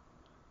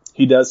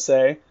he does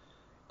say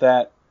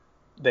that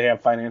they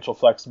have financial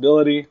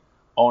flexibility.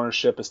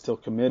 Ownership is still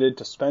committed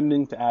to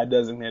spending to add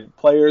designated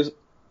players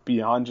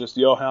beyond just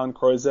Johan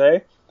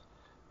Creuset.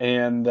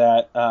 And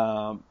that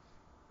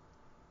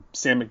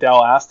Sam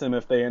McDowell asked him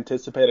if they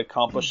anticipate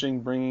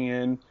accomplishing bringing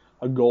in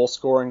a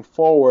goal-scoring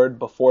forward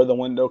before the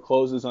window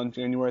closes on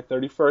January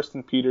 31st,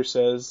 and Peter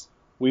says,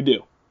 we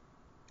do.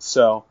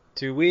 So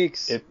 2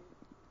 weeks.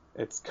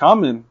 It's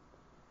coming,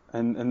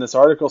 and this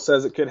article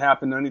says it could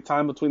happen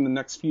anytime between the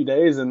next few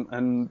days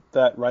and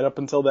that right up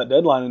until that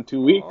deadline in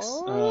 2 weeks.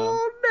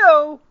 Oh,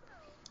 no.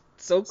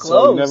 So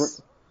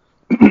close.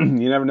 So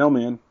you never know,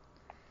 man.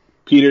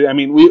 Peter, I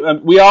mean,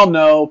 we all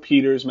know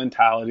Peter's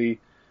mentality.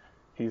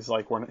 He's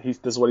like, this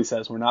is what he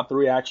says. We're not the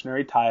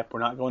reactionary type. We're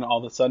not going to all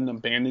of a sudden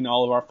abandon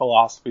all of our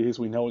philosophies.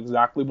 We know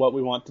exactly what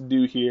we want to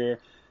do here.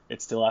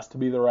 It still has to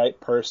be the right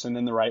person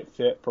and the right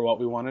fit for what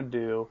we want to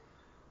do.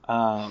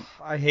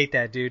 I hate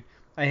that, dude.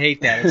 I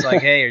hate that. It's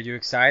like, hey, are you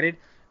excited?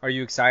 Are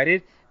you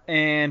excited?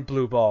 and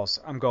blue balls.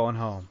 I'm going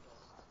home.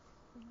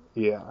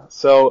 Yeah,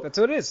 so That's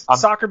what it is.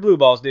 Soccer blue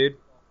balls, dude.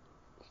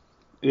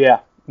 Yeah,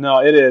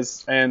 no, it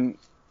is, and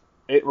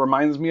it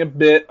reminds me a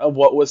bit of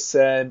what was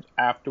said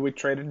after we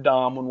traded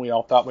Dom when we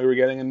all thought we were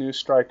getting a new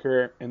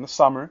striker in the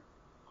summer.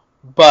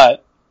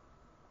 But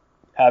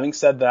having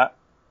said that,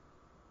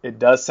 it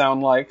does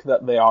sound like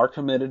that they are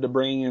committed to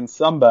bringing in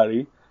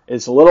somebody.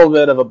 It's a little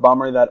bit of a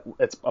bummer that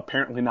it's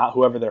apparently not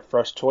whoever their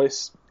first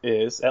choice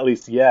is, at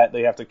least yet.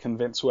 They have to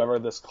convince whoever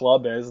this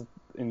club is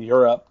in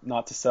Europe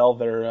not to sell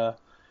their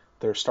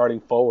starting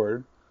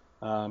forward.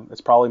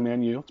 It's probably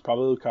Man U. It's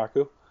probably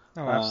Lukaku.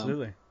 Oh,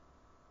 absolutely.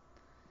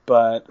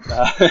 But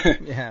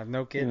yeah,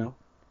 no kidding. You know,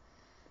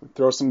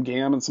 throw some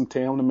Gam and some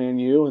Tam to Man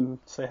U and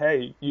say,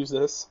 hey, use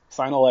this.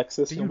 Sign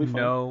Alexis. Do you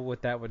know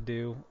what that would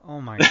do?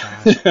 Oh my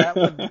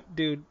gosh.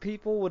 Dude,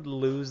 people would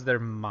lose their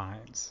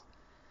minds.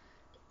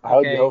 I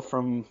would go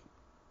from,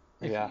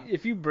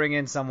 If you bring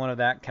in someone of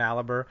that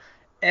caliber,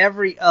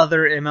 every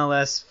other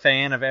MLS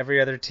fan of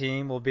every other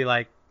team will be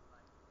like,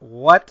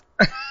 what?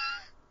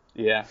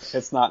 Yeah,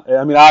 it's not.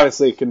 I mean,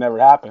 obviously, it could never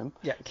happen.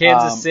 Yeah,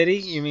 Kansas City.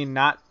 You mean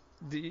not?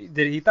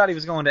 He thought he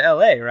was going to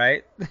L.A.,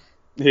 right?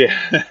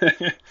 Yeah.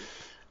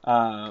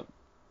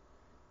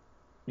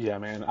 Yeah,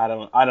 man. I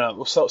don't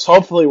know. So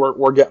hopefully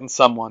we're getting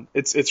someone.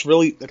 It's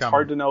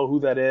hard to know who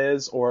that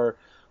is or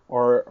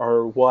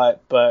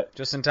what. But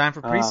just in time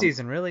for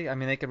preseason, really. I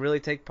mean, they could really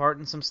take part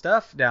in some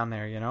stuff down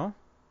there, you know.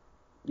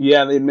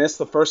 Yeah, they missed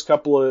the first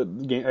couple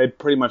of games. They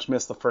pretty much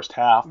missed the first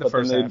half.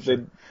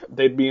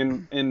 They'd be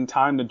in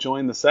time to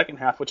join the second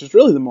half, which is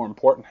really the more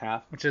important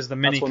half. Which is the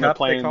mini cup,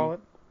 they call it?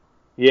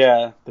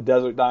 Yeah, the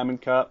Desert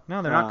Diamond Cup.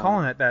 No, they're not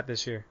calling it that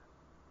this year.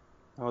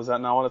 Oh, is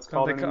that not what it's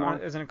called anymore?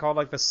 Isn't it called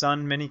like the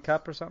Sun Mini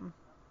Cup or something?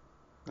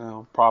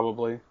 No,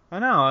 probably. I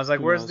know. I was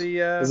like, where's the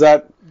is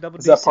that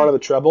WBC? part of the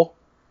treble?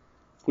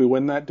 If we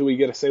win that, do we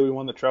get to say we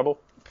won the treble?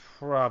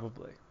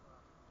 Probably.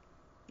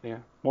 Yeah,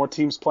 more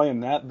teams play in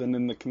that than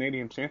in the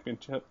Canadian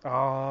Championship.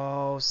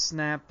 Oh,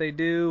 snap, they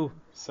do.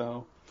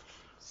 So,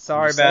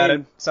 sorry about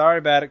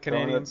it,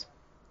 Canadians.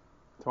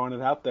 Throwing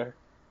it out there.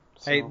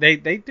 So. Hey,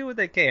 they do what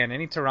they can.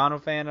 Any Toronto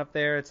fan up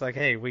there, it's like,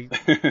 hey,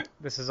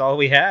 this is all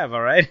we have,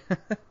 all right?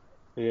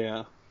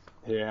 Yeah.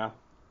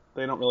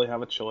 They don't really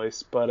have a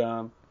choice,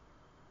 but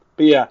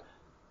yeah.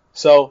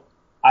 So,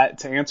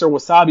 to answer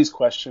Wasabi's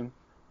question,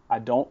 I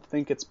don't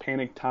think it's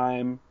panic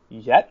time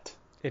yet.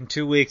 In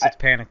 2 weeks, it's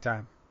panic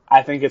time.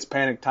 I think it's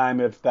panic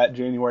time if that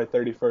January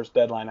 31st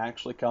deadline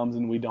actually comes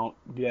and we don't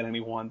get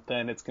anyone.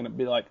 Then it's going to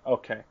be like,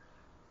 okay,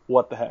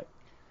 what the heck?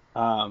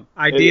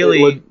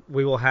 Ideally,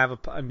 we will have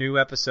a new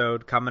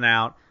episode coming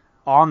out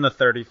on the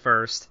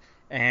 31st,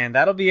 and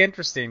that'll be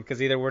interesting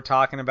because either we're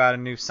talking about a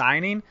new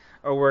signing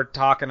or we're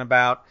talking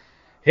about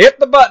hit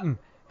the button,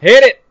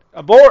 hit it,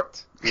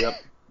 abort.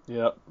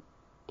 Yep.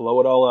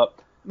 Blow it all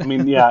up. I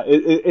mean, yeah,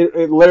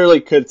 it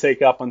literally could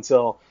take up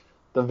until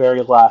the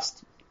very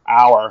last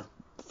hour.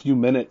 Few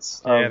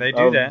minutes of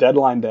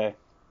deadline day.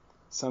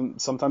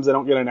 Sometimes they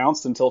don't get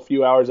announced until a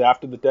few hours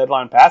after the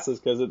deadline passes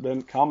because it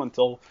didn't come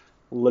until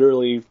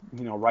literally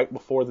right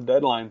before the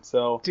deadline.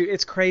 So dude,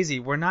 it's crazy.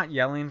 We're not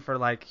yelling for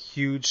like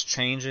huge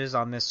changes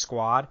on this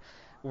squad.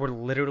 We're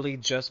literally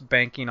just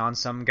banking on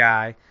some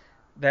guy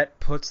that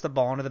puts the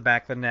ball into the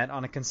back of the net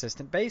on a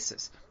consistent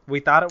basis. We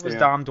thought it was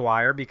Dom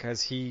Dwyer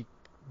because he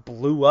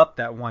blew up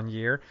that 1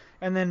 year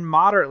and then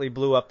moderately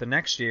blew up the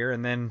next year,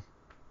 and then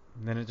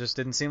it just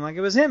didn't seem like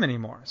it was him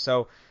anymore.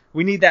 So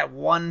we need that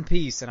one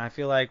piece, and I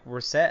feel like we're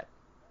set.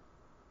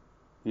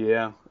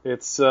 Yeah,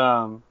 it's.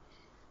 I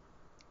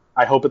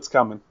hope it's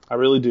coming. I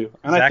really do,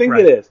 and Zach I think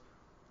Wright. it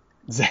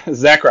is.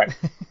 Zach Wright.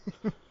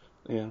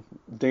 Yeah,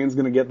 Dane's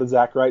gonna get the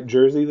Zach Wright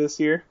jersey this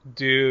year.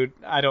 Dude,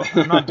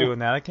 I'm not doing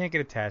that. I can't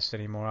get attached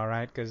anymore. All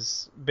right,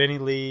 because Benny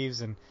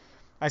leaves, and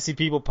I see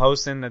people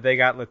posting that they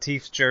got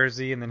Latif's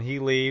jersey, and then he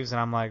leaves,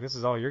 and I'm like, this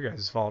is all your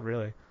guys' fault,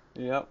 really.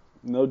 Yep.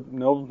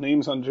 No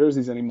names on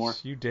jerseys anymore.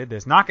 You did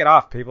this. Knock it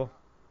off, people.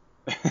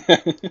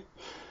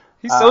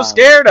 He's so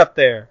scared up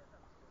there.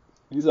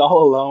 He's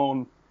all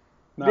alone.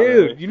 Dude,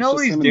 really. You know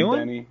what he's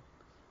doing?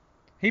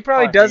 He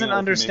probably doesn't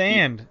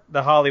understand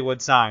the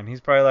Hollywood sign. He's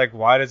probably like,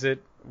 why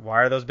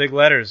are those big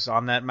letters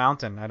on that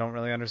mountain? I don't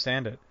really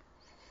understand it.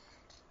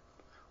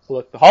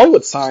 Look, the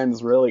Hollywood sign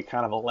is really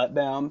kind of a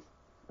letdown.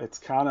 It's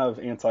kind of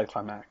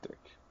anticlimactic,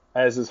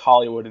 as is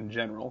Hollywood in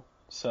general.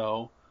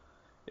 So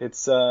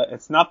it's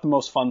not the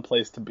most fun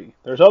place to be.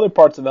 There's other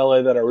parts of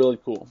LA that are really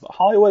cool, but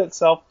Hollywood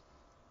itself,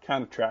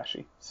 kind of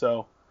trashy.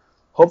 So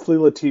hopefully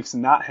Latif's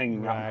not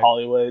hanging out in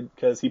Hollywood,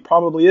 because he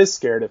probably is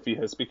scared if he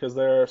is, because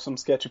there are some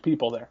sketchy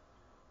people there.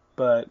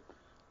 But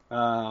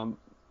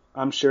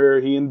I'm sure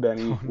he and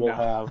Benny will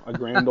have a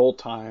grand old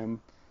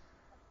time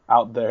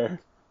out there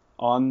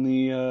on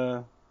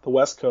the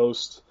West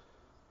Coast,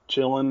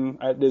 chilling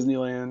at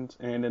Disneyland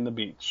and in the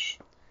beach.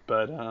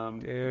 But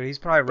dude, he's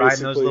probably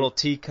riding those little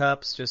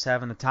teacups, just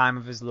having the time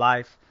of his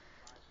life.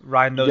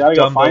 Riding those Dumbo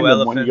go find elephants.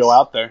 Them when you go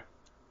out there.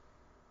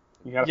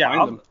 You gotta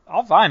find them.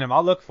 I'll find him.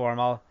 I'll look for him.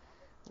 I'll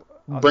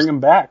bring him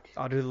back.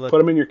 I'll do the.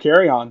 Put him in your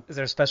carry-on. Is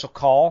there a special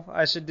call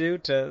I should do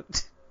to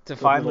to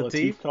find the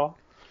Latif? call.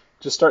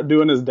 Just start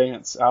doing his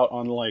dance out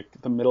on like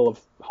the middle of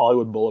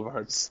Hollywood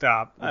Boulevard.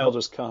 Stop. He'll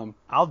just come.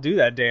 I'll do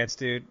that dance,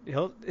 dude.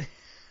 He'll.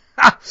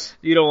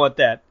 You don't want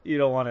that. You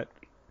don't want it.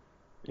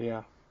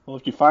 Yeah. Well,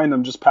 if you find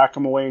him, just pack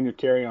him away in your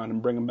carry-on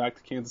and bring him back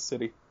to Kansas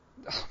City.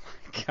 Oh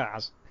my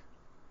gosh.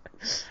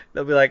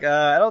 They'll be like,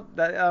 I don't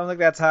think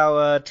that's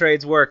how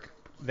trades work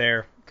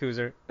there,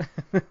 Kuzer.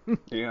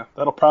 Yeah,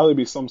 that'll probably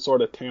be some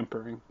sort of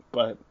tampering,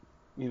 but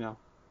well,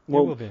 it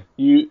will be.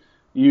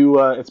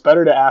 It's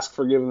better to ask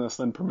forgiveness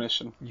than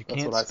permission. You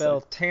That's can't what spell I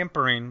say.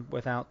 tampering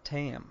without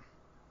tam.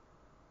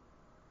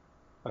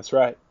 That's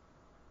right.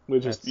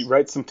 You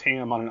write some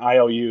tam on an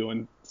IOU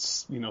and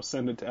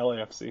send it to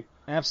LAFC.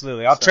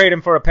 Absolutely. I'll trade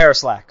him for a pair of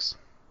slacks.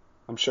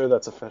 I'm sure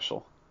that's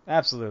official.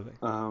 Absolutely.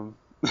 Well,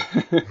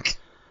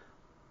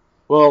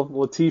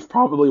 Latif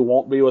probably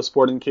won't be with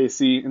Sporting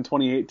KC in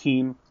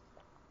 2018.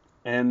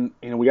 And,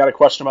 we got a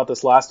question about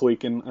this last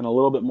week, and a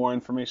little bit more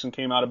information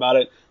came out about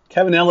it.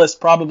 Kevin Ellis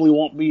probably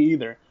won't be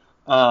either.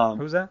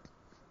 Who's that?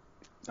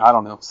 I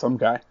don't know. Some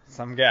guy.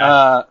 Some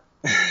guy.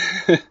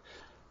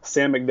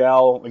 Sam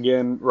McDowell,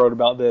 again, wrote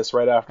about this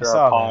right after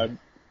our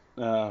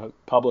pod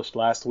published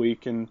last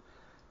week. And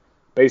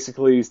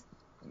basically,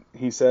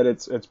 he said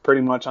it's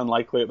pretty much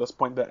unlikely at this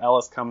point that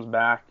Ellis comes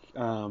back.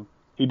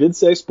 He did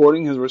say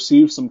Sporting has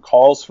received some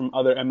calls from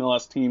other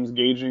MLS teams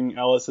gauging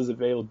Ellis's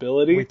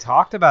availability. We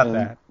talked about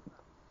that.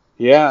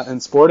 Yeah,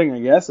 and Sporting, I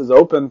guess, is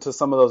open to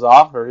some of those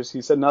offers.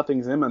 He said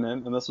nothing's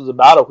imminent, and this was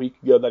about a week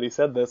ago that he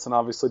said this, and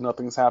obviously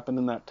nothing's happened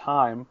in that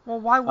time. Well,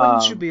 why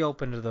wouldn't you be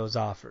open to those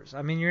offers?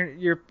 I mean,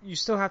 you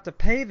still have to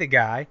pay the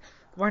guy.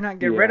 Why not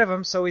get rid of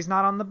him so he's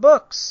not on the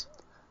books?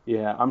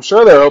 Yeah, I'm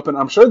sure they're open.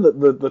 I'm sure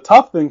that the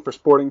tough thing for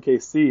Sporting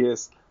KC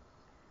is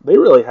they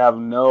really have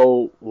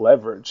no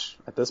leverage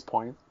at this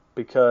point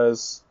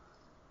because,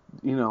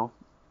 the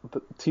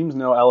teams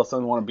know Ellis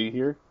doesn't want to be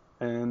here,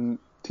 and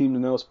teams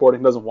know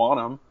Sporting doesn't want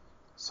him.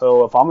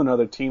 So if I'm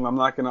another team, I'm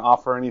not going to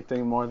offer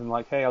anything more than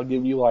like, hey, I'll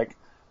give you like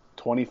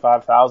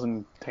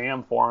 25,000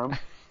 TAM for him.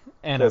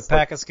 And a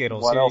pack of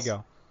Skittles. Here you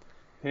go.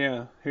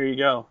 Yeah, here you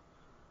go.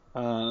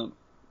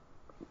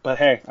 But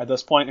hey, at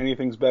this point,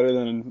 anything's better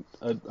than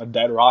a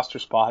dead roster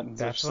spot. And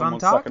that's what I'm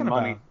talking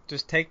about.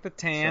 Just take the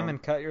TAM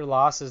and cut your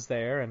losses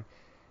there,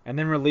 and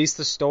then release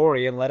the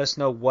story and let us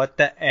know what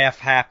the F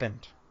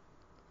happened.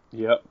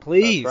 Yep.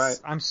 Please. That's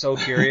right. I'm so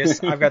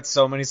curious. I've got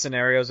so many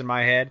scenarios in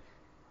my head.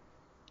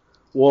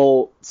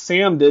 Well,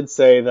 Sam did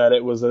say that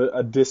it was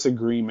a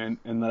disagreement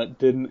and that it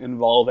didn't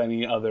involve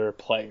any other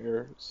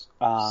players.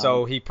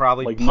 So he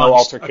probably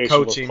punched a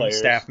coaching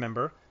staff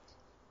member.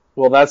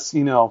 Well, that's,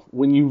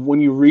 when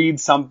you read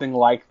something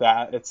like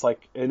that, it's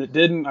like,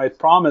 and I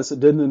promise it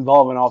didn't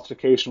involve an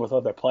altercation with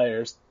other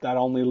players. That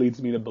only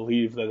leads me to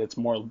believe that it's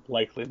more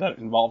likely that it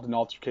involved an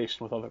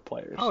altercation with other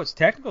players. Oh, it's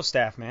technical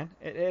staff, man.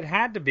 It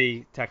had to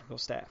be technical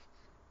staff.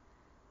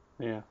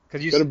 Yeah,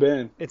 could have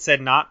been. It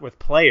said not with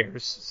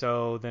players,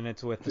 so then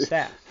it's with the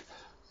staff.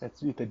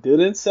 They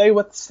didn't say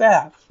with the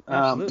staff.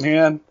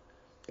 Man,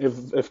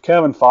 if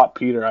Kevin fought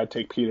Peter, I'd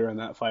take Peter in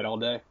that fight all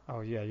day.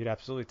 Oh yeah, you'd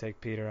absolutely take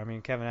Peter. I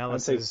mean, Kevin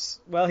Ellis he's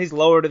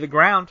lower to the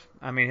ground.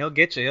 I mean, he'll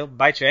get you. He'll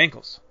bite your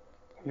ankles.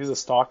 He's a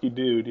stocky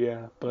dude,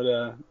 yeah.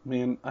 But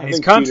man, he's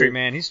country,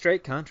 man. He's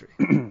straight country.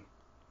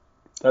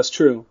 That's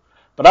true.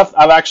 But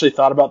I've actually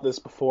thought about this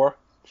before.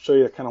 Show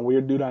you the kind of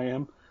weird dude I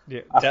am.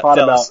 Yeah, I thought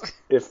about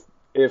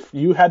if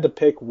you had to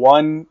pick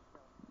one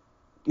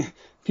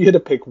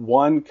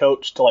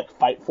coach to like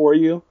fight for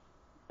you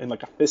in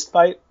like a fist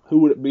fight, who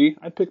would it be?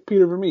 I'd pick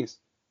Peter Vermees.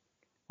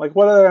 Like,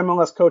 what other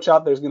MLS coach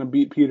out there is going to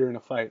beat Peter in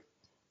a fight?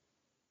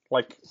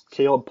 Like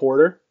Caleb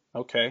Porter?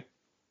 Okay.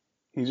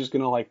 He's just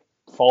going to like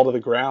fall to the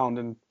ground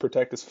and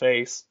protect his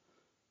face.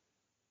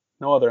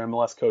 No other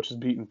MLS coach has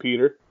beaten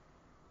Peter.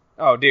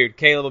 Oh, dude,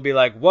 Caleb will be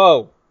like,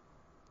 "Whoa,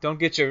 don't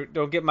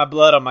get my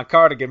blood on my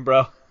cardigan,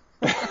 bro."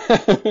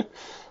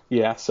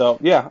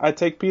 Yeah, I'd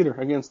take Peter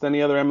against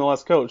any other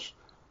MLS coach.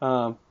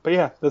 But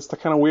yeah, that's the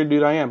kind of weird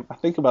dude I am. I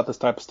think about this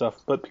type of stuff,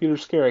 but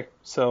Peter's scary.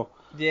 So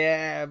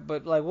yeah,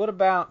 but like, what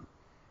about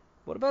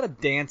a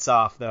dance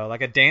off though?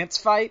 Like a dance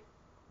fight?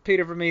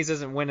 Peter Vermees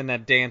isn't winning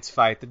that dance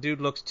fight. The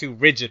dude looks too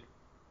rigid.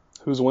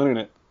 Who's winning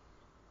it?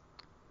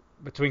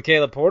 Between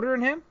Caleb Porter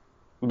and him?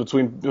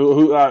 Between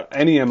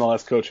any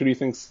MLS coach, who do you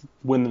think's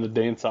winning the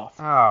dance off?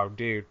 Oh,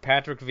 dude,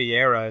 Patrick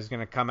Vieira is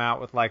going to come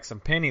out with like some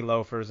penny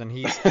loafers, and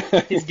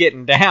he's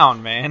getting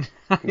down, man.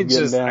 I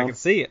can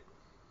see it.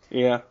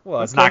 Yeah.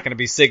 Well, it's not going to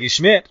be Siggy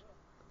Schmidt.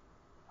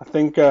 I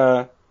think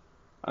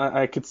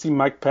I could see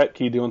Mike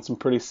Petke doing some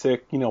pretty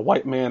sick,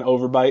 white man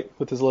overbite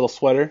with his little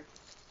sweater.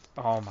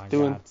 Oh my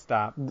God!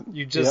 Stop!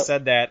 You just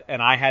said that,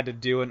 and I had to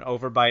do an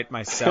overbite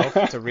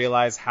myself to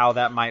realize how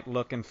that might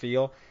look and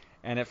feel.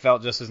 And it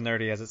felt just as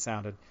nerdy as it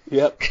sounded.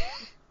 Yep.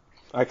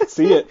 I could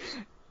see it.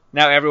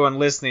 Now everyone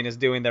listening is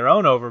doing their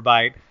own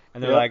overbite,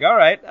 and they're like, all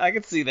right, I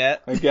can see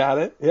that. I got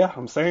it. Yeah,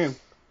 I'm saying.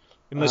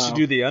 Unless you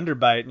do the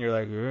underbite, and you're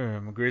like,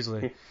 I'm a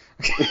grizzly.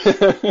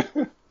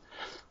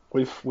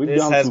 We've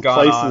gone some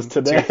places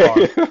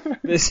today.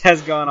 This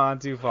has gone on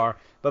too far.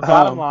 But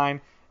bottom line,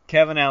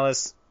 Kevin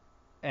Ellis,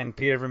 and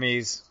Peter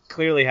Vermees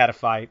clearly had a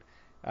fight.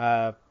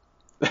 One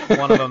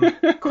of them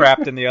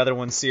crapped in the other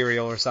one's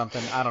cereal or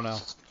something. I don't know.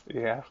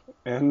 Yeah,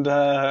 and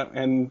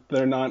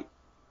they're not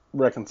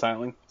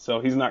reconciling, so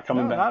he's not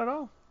coming back. Not at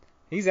all.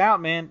 He's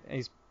out, man.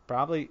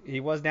 He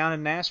was down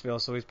in Nashville,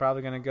 so he's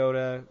probably going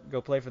to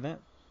go play for them.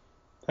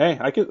 Hey,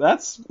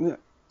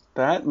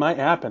 that might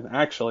happen,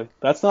 actually.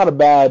 That's not a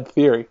bad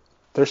theory.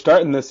 They're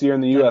starting this year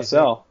in the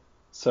USL,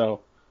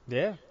 so.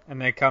 Yeah, and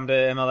they come to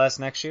MLS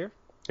next year?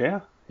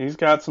 Yeah, he's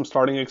got some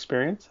starting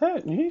experience.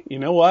 Hey, you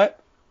know what?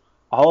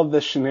 All of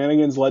this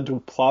shenanigans led to a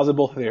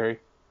plausible theory.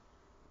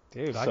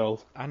 Dude, so,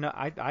 I know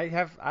I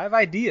have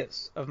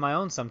ideas of my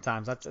own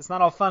sometimes. It's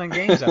not all fun and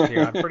games up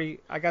here.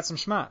 I got some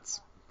schmutz.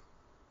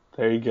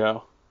 There you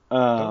go.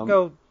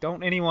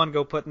 Don't anyone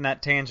go putting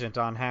that tangent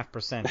on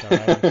 0.5%. All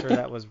right? I'm sure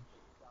that was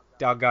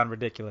doggone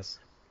ridiculous.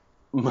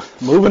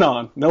 Moving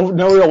on. No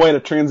real way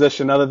to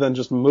transition other than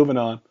just moving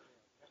on.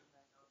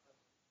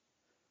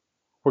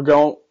 We're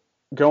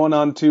going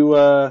on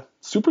to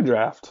Super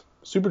Draft.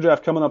 Super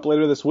Draft coming up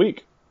later this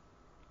week.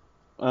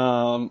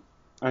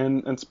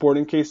 And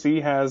Sporting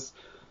KC has.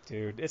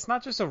 Dude, it's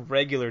not just a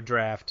regular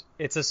draft;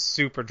 it's a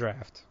super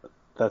draft.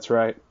 That's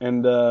right.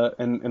 And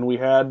we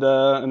had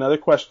another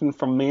question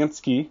from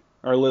Mansky,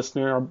 our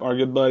listener, our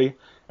good buddy.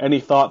 Any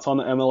thoughts on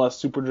the MLS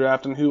Super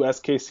Draft and who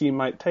SKC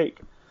might take?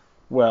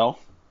 Well,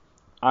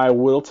 I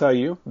will tell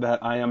you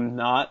that I am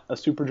not a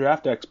Super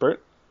Draft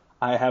expert.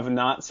 I have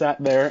not sat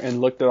there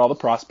and looked at all the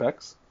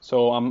prospects,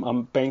 so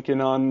I'm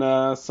banking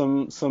on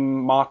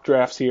some mock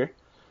drafts here.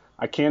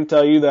 I can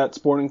tell you that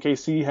Sporting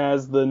KC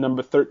has the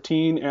number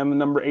 13 and the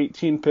number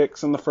 18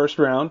 picks in the first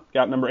round.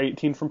 Got number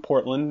 18 from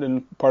Portland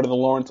and part of the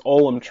Lawrence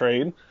Olam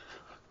trade.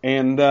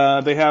 And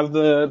they have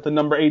the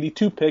number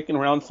 82 pick in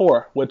round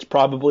 4, which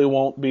probably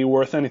won't be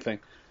worth anything.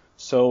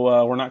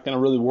 So we're not going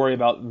to really worry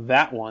about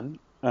that one.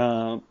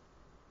 But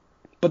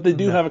they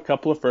do have a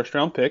couple of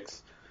first-round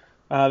picks.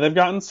 They've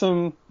gotten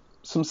some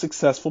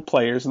successful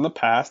players in the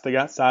past. They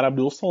got Saad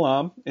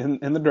Abdul-Salam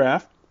in the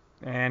draft.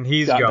 And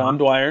he's got gone. Don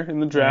Dwyer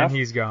in the draft. And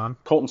he's gone.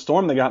 Colton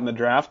Storm they got in the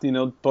draft.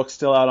 Book's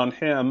still out on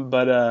him,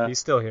 but he's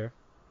still here.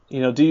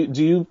 Do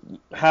you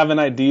have an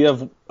idea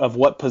of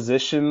what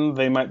position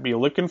they might be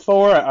looking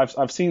for?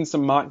 I've seen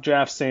some mock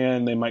drafts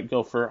saying they might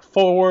go for a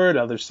forward,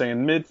 others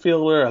saying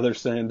midfielder, others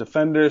saying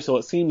defender. So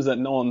it seems that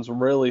no one's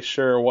really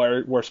sure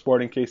where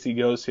Sporting KC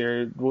goes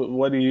here.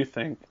 What do you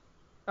think?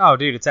 Oh,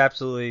 dude, it's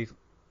absolutely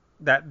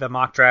that the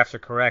mock drafts are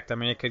correct. I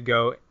mean, it could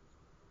go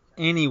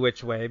any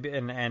which way,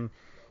 and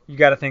you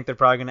got to think they're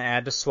probably going to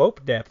add to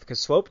Swope depth because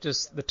Swope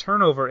the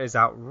turnover is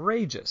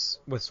outrageous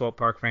with Swope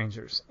Park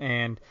Rangers,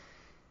 and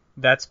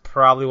that's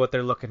probably what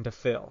they're looking to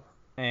fill.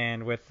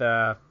 And with,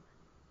 I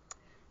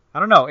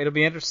don't know, it'll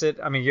be interesting.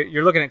 I mean,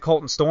 you're looking at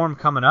Colton Storm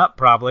coming up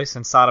probably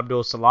since Saad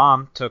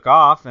Abdul-Salam took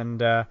off, and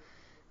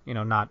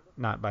not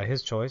by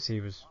his choice, he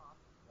was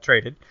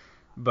traded,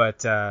 but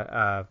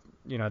they'll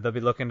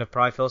be looking to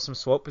probably fill some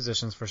Swope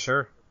positions for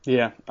sure.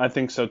 Yeah, I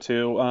think so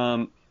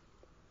too.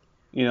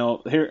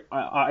 Here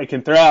I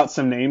can throw out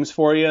some names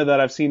for you that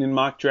I've seen in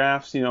mock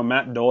drafts.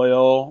 Matt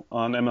Doyle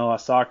on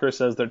MLS Soccer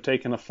says they're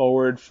taking a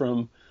forward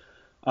from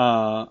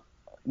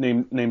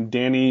named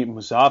Danny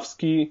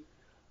Musovsky,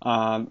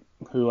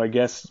 who I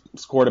guess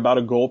scored about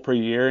a goal per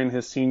year in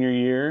his senior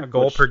year. A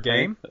goal per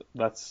game?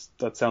 That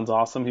sounds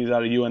awesome. He's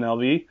out of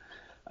UNLV.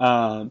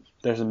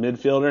 There's a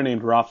midfielder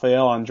named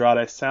Rafael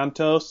Andrade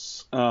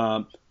Santos.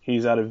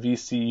 He's out of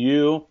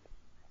VCU.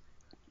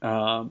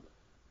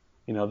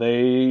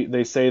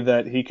 They say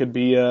that he could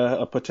be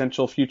a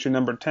potential future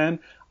number 10.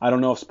 I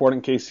don't know if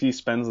Sporting KC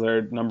spends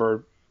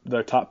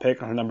their top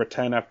pick on number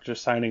 10 after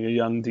signing a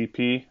young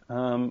DP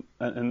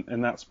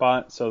in that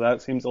spot, so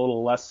that seems a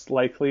little less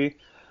likely.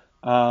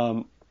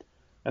 And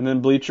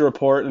then Bleacher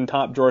Report and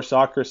Top Drawer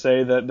Soccer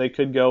say that they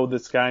could go with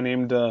this guy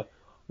named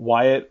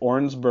Wyatt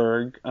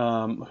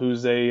Ornsberg,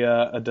 who's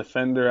a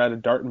defender out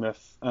of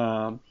Dartmouth,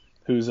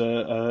 who's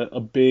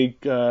a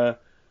big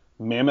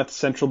mammoth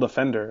central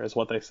defender is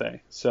what they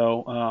say.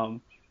 So,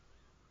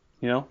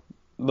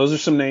 those are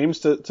some names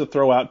to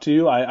throw out to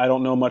you. I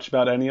don't know much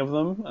about any of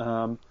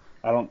them.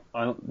 I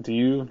don't. Do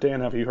you,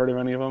 Dan? Have you heard of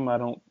any of them? I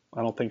don't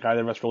think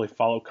either of us really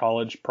follow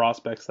college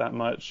prospects that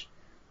much.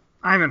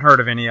 I haven't heard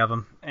of any of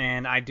them,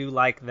 and I do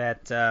like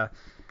that.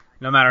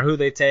 No matter who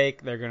they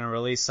take, they're going to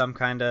release some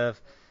kind of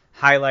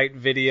highlight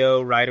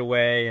video right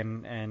away,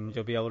 and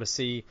you'll be able to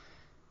see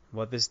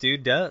what this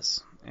dude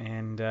does,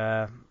 and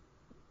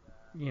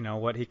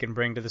what he can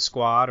bring to the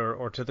squad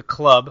or to the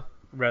club,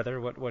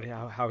 rather,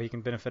 how he can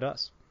benefit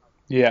us.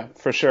 Yeah,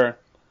 for sure.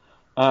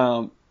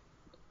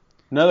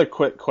 Another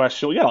quick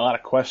question. We got a lot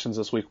of questions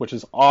this week, which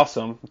is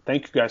awesome.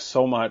 Thank you guys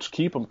so much.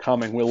 Keep them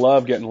coming. We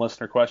love getting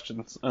listener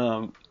questions.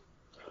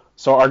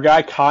 So our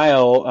guy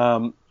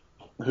Kyle,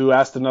 who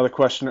asked another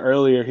question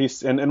earlier,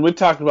 and we've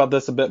talked about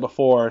this a bit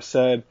before,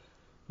 said,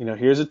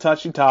 here's a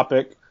touchy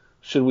topic.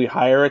 Should we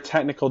hire a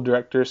technical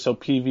director so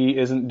PV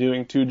isn't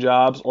doing two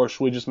jobs, or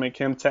should we just make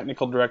him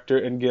technical director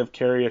and give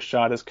Kerry a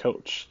shot as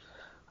coach?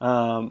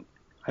 I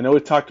know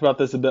we've talked about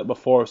this a bit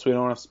before, so we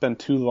don't want to spend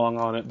too long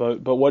on it,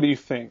 but what do you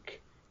think?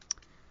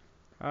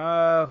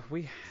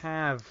 We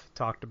have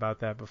talked about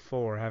that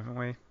before, haven't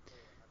we?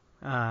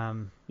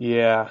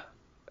 Yeah.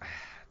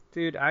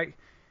 Dude, I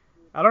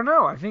don't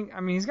know. I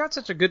mean, he's got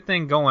such a good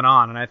thing going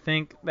on, and I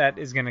think that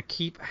is going to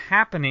keep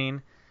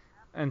happening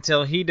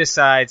until he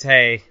decides,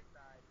 hey,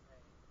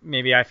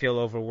 maybe I feel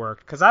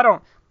overworked. Because I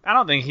don't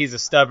think he's a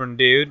stubborn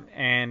dude,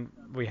 and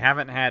we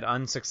haven't had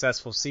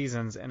unsuccessful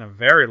seasons in a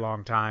very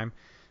long time.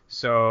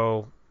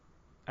 So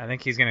I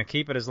think he's going to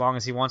keep it as long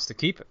as he wants to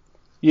keep it.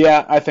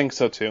 Yeah, I think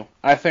so too.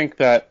 I think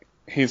that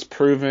he's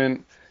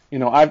proven.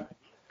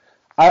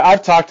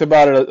 I've talked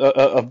about it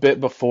a bit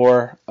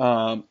before,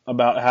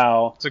 about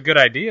how it's a good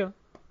idea.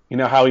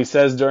 How he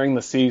says during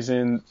the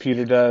season,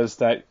 Peter does,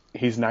 that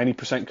he's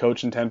 90%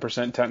 coach and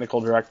 10% technical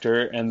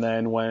director, and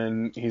then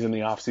when he's in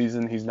the off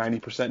season, he's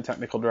 90%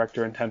 technical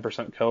director and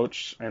 10%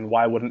 coach. And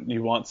why wouldn't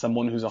you want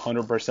someone who's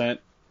 100%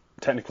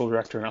 technical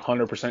director and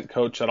 100%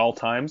 coach at all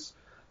times?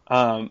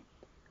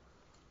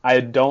 I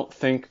don't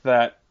think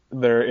that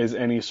there is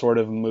any sort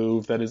of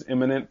move that is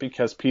imminent,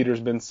 because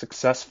Peter's been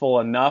successful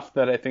enough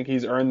that I think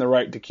he's earned the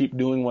right to keep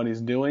doing what he's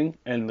doing.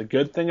 And the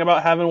good thing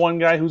about having one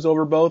guy who's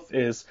over both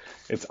is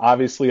it's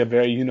obviously a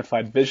very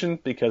unified vision,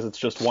 because it's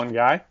just one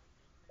guy.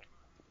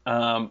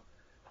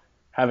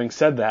 Having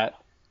said that,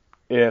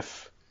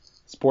 if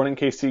Sporting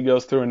KC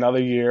goes through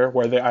another year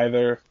where they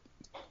either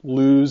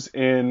lose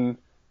in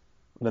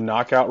the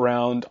knockout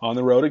round on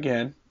the road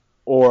again,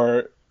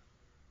 or,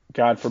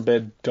 God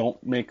forbid,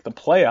 don't make the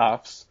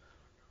playoffs,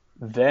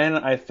 then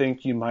I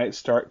think you might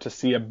start to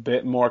see a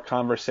bit more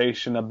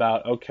conversation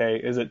about, okay,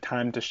 is it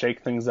time to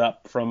shake things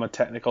up from a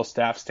technical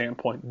staff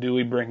standpoint? Do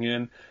we bring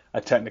in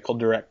a technical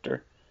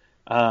director?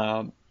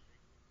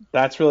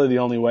 That's really the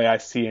only way I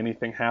see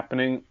anything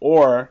happening.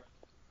 Or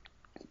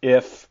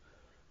if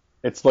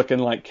it's looking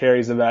like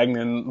Kerry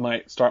Zavagnin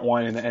might start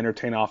wanting to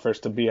entertain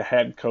offers to be a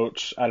head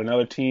coach at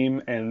another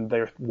team, and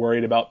they're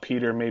worried about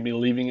Peter maybe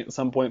leaving at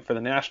some point for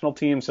the national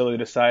team, so they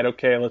decide,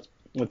 okay,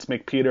 let's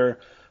make Peter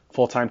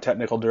full-time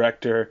technical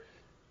director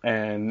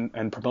and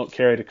promote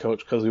Kerry to coach,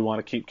 because we want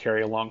to keep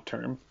Kerry long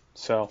term.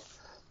 So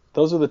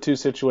those are the two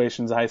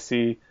situations I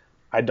see.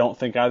 I don't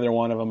think either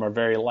one of them are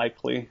very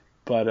likely,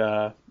 but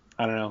I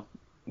don't know.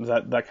 Does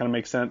that kind of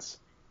make sense?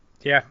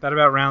 Yeah, that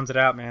about rounds it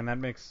out, man. That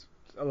makes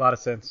a lot of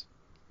sense.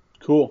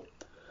 Cool.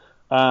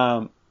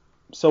 So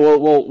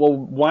we'll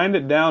wind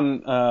it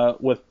down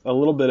with a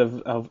little bit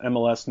of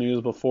MLS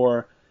news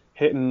before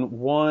hitting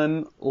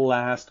one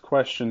last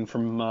question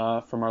from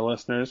our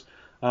listeners.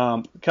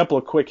 A couple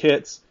of quick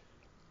hits.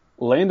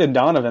 Landon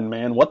Donovan,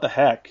 man, what the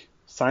heck?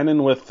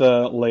 Signing with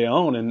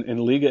Leon in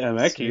Liga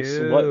MX.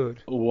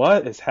 Dude.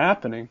 What is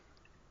happening?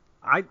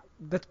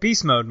 That's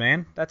beast mode,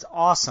 man. That's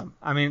awesome.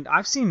 I mean,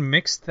 I've seen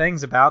mixed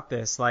things about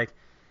this. Like,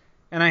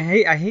 and I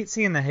hate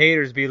seeing the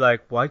haters be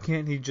like, why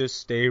can't he just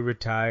stay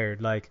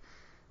retired? Like,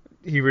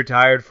 he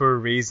retired for a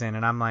reason.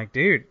 And I'm like,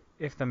 dude,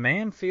 if the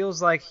man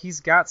feels like he's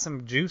got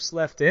some juice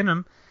left in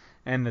him,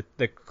 and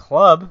the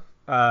club,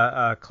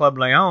 Club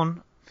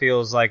Leon,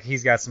 feels like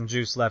he's got some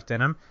juice left in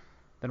him,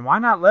 then why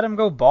not let him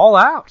go ball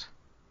out?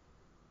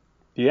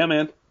 Yeah,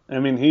 man. I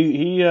mean,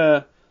 he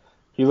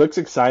looks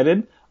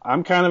excited.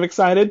 I'm kind of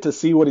excited to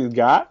see what he's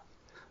got.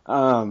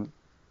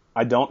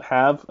 I don't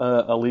have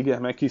a Liga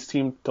MX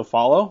team to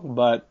follow,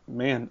 but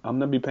man, I'm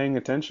gonna be paying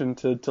attention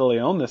to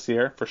Leon this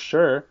year for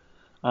sure.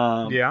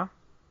 Yeah.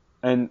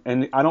 And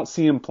I don't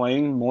see him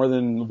playing more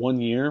than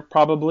 1 year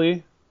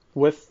probably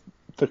with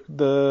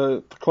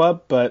the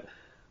club, but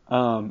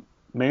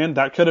man,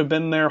 that could have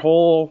been their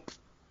whole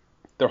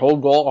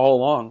goal all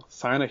along.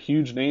 Sign a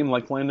huge name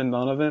like Landon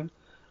Donovan,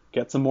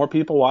 get some more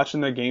people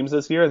watching their games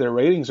this year. Their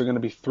ratings are going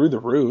to be through the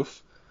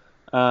roof.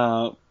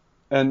 I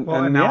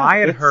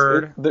had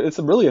heard it's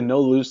really a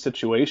no-lose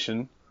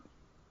situation.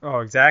 Oh,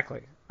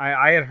 exactly.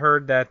 I had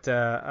heard that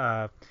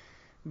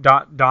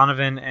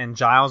Donovan and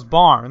Giles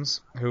Barnes,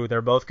 who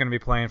they're both going to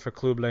be playing for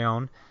Club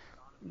Leon,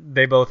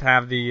 they both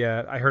have the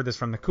I heard this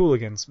from the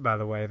Cooligans, by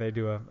the way. They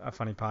do a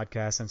funny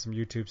podcast and some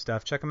YouTube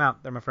stuff. Check them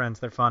out. They're my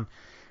friends. They're fun.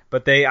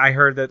 But I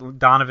heard that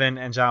Donovan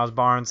and Giles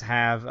Barnes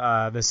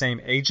have the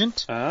same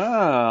agent.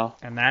 Oh.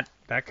 And that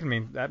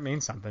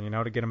means something,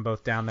 to get them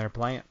both down there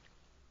playing.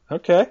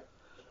 Okay.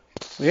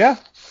 Yeah.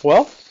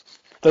 Well,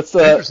 that's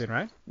interesting,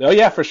 right? Oh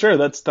yeah, for sure.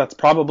 That's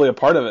probably a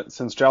part of it,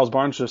 since Giles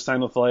Barnes just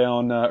signed with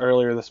Leon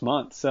earlier this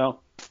month. So,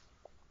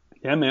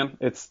 yeah, man,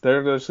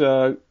 there's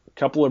a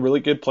couple of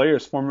really good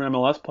players, former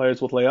MLS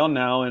players with Leon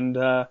now, and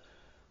I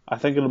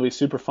think it'll be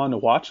super fun to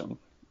watch them.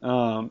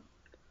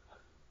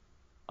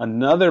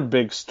 Another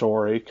big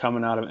story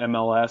coming out of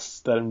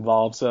MLS that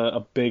involves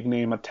a big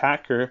name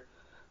attacker,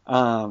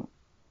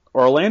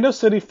 Orlando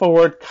City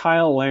forward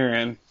Kyle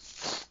Larin,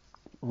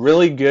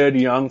 really good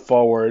young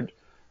forward.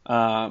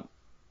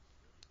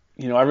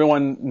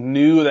 Everyone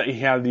knew that he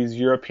had these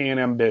European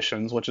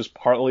ambitions, which is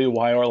partly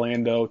why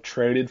Orlando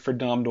traded for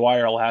Dom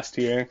Dwyer last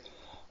year.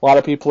 A lot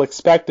of people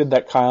expected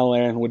that Kyle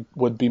Larin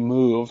would be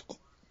moved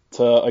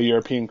to a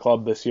European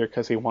club this year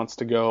because he wants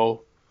to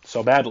go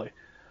so badly.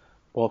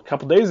 Well, a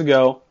couple days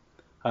ago,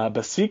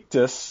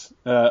 Besiktas,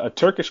 a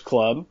Turkish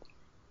club,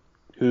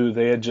 who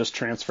they had just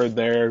transferred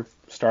their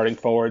starting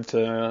forward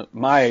to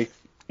my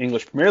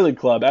English Premier League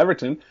club,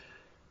 Everton.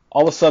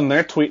 All of a sudden,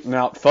 they're tweeting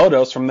out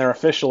photos from their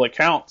official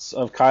accounts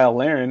of Kyle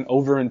Larin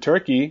over in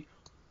Turkey,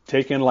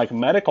 taking like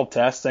medical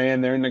tests, saying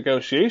they're in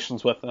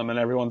negotiations with him, and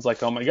everyone's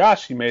like, "Oh my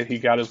gosh, he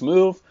got his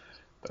move.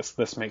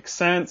 This makes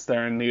sense.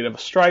 They're in need of a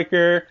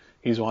striker.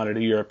 He's wanted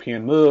a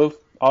European move.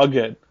 All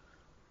good."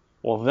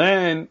 Well,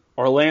 then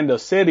Orlando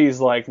City's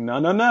like,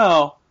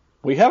 no,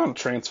 we haven't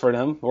transferred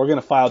him. We're going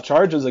to file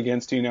charges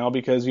against you now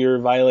because you're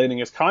violating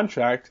his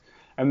contract.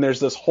 And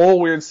there's this whole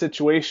weird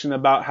situation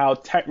about how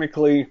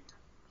technically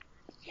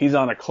he's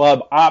on a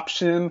club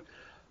option,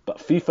 but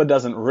FIFA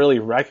doesn't really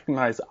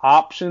recognize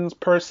options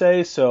per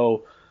se.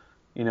 So,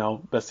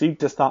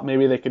 Besiktas thought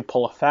maybe they could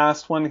pull a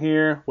fast one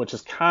here, which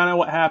is kind of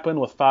what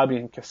happened with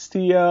Fabian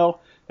Castillo.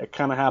 It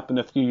kind of happened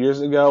a few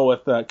years ago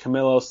with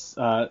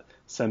Camilo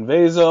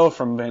Sanvezo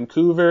from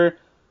Vancouver.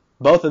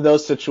 Both of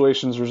those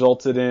situations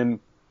resulted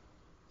in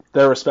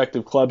their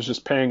respective clubs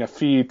just paying a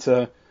fee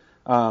to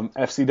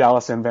FC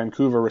Dallas and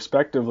Vancouver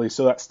respectively.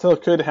 So that still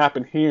could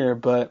happen here,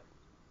 but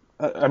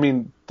I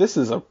mean, this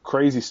is a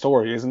crazy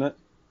story, isn't it?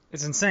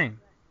 It's insane.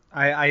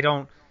 I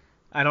don't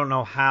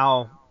know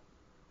how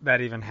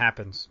that even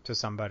happens to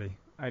somebody.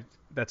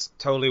 That's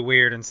totally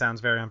weird and sounds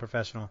very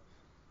unprofessional.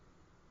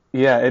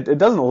 Yeah, it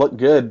doesn't look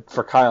good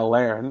for Kyle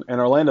Larin, and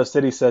Orlando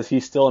City says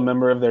he's still a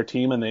member of their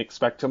team and they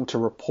expect him to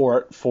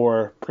report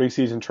for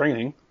preseason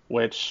training,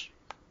 which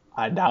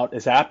I doubt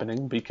is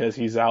happening because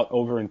he's out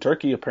over in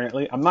Turkey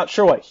apparently. I'm not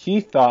sure what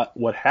he thought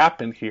would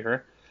happen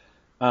here,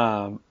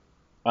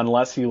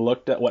 unless he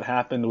looked at what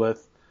happened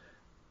with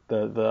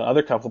the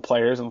other couple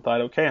players and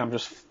thought, okay, I'm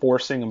just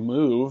forcing a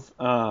move.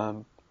 I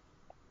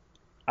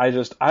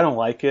don't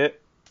like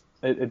it.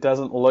 It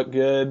doesn't look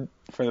good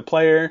for the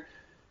player.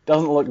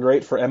 Doesn't look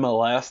great for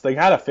MLS. They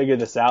got to figure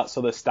this out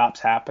so this stops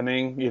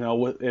happening.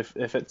 If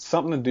it's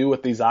something to do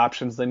with these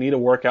options, they need to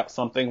work out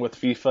something with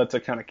FIFA to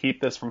kind of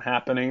keep this from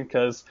happening,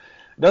 because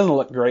it doesn't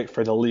look great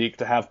for the league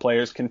to have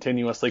players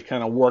continuously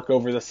kind of work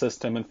over the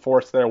system and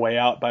force their way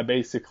out by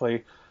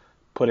basically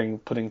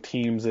putting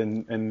teams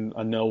in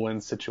a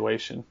no-win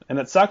situation. And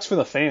it sucks for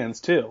the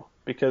fans too,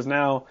 because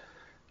now,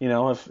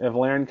 if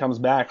Larin comes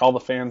back, all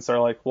the fans are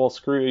like, well,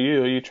 screw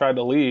you, you tried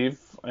to leave.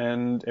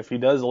 And if he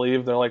does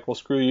leave, they're like, well,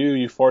 screw you,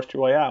 you forced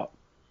your way out.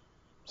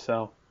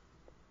 So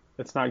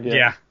it's not good.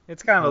 Yeah,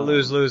 it's kind of a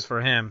lose-lose for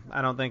him.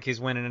 I don't think he's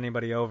winning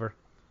anybody over.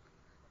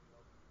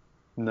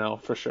 No,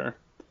 for sure.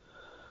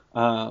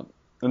 And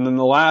then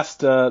the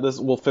last,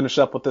 we'll finish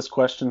up with this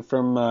question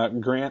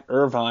from Grant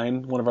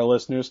Irvine, one of our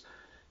listeners.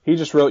 He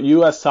just wrote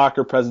U.S.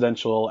 soccer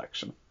presidential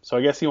election. So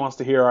I guess he wants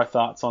to hear our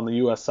thoughts on the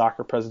U.S.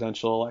 soccer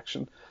presidential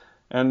election.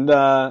 And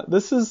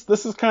this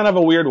is kind of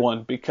a weird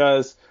one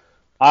because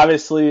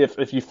obviously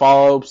if you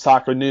follow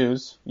soccer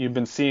news, you've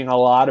been seeing a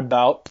lot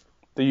about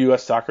the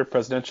U.S. soccer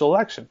presidential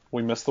election.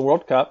 We missed the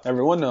World Cup.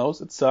 Everyone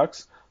knows it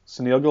sucks.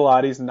 Sunil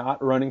Gulati's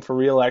not running for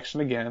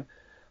re-election again.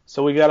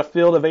 So we got a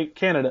field of 8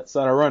 candidates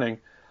that are running.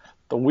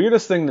 The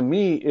weirdest thing to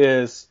me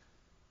is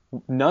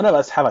none of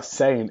us have a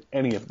say in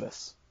any of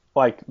this.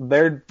 Like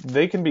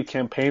they can be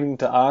campaigning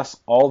to us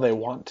all they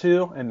want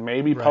to, and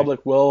maybe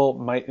public will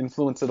might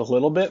influence it a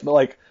little bit, but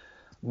like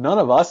none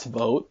of us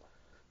vote.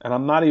 And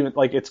I'm not even,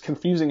 like, it's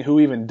confusing who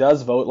even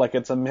does vote. Like,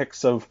 it's a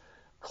mix of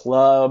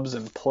clubs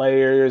and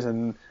players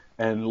and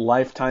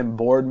lifetime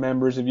board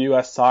members of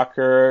U.S.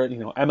 soccer.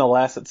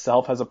 MLS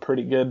itself has a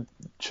pretty good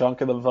chunk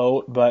of the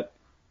vote. But,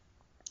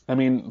 I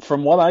mean,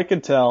 from what I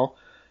could tell,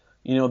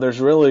 there's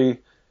really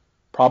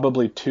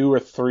probably 2 or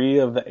 3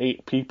 of the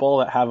 8 people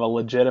that have a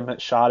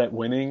legitimate shot at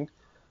winning.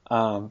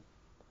 Eric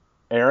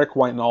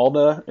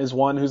Wijnaldum is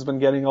one who's been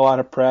getting a lot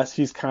of press.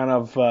 He's kind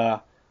of,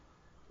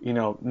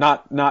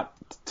 not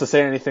to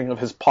say anything of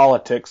his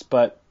politics,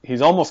 but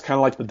he's almost kind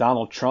of like the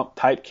Donald Trump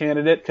type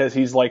candidate because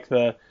he's like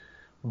the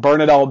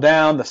burn it all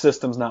down, the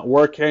system's not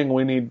working,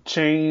 we need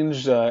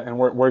change, and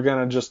we're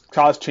going to just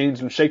cause change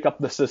and shake up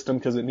the system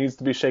because it needs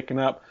to be shaken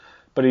up.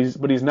 But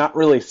he's not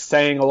really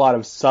saying a lot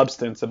of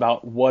substance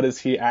about what is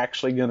he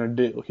actually going to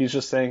do. He's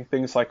just saying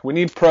things like, we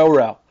need pro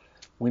rel,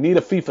 we need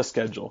a FIFA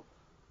schedule,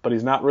 but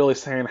he's not really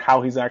saying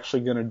how he's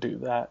actually going to do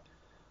that.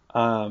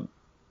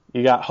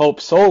 You got Hope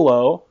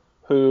Solo,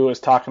 who is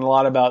talking a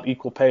lot about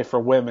equal pay for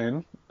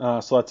women,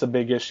 so that's a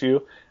big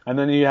issue. And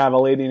then you have a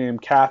lady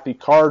named Kathy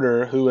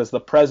Carter, who is the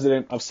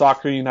president of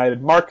Soccer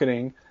United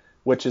Marketing,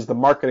 which is the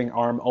marketing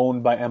arm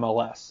owned by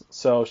MLS.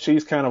 So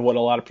she's kind of what a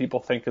lot of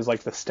people think is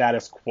like the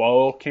status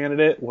quo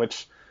candidate,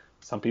 which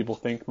some people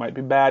think might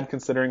be bad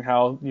considering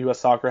how U.S.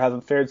 soccer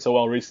hasn't fared so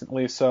well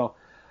recently. So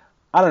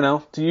I don't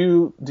know.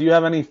 Do you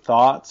have any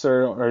thoughts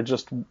or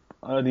just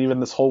even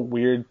this whole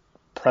weird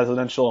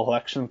presidential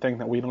election thing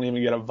that we don't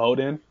even get a vote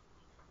in?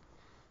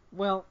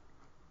 Well,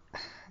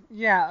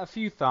 yeah, a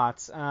few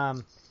thoughts.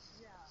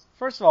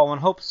 First of all, when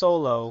Hope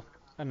Solo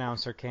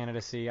announced her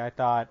candidacy, I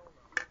thought,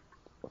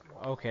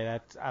 okay,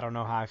 I don't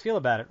know how I feel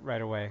about it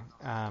right away.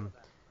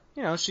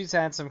 She's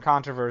had some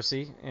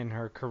controversy in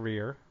her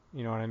career,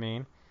 you know what I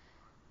mean?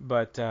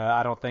 But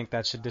I don't think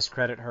that should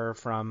discredit her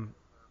from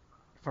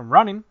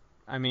running.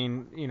 I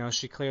mean,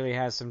 she clearly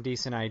has some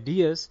decent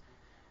ideas.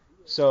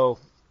 So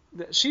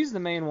she's the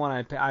main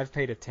one I've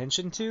paid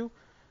attention to,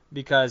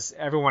 because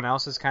everyone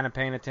else is kind of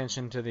paying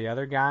attention to the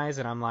other guys,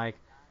 and I'm like,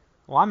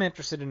 well, I'm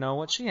interested to know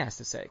what she has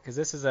to say, because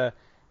this is I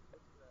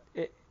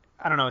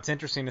don't know, it's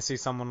interesting to see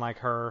someone like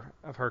her,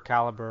 of her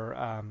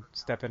caliber,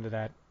 step into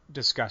that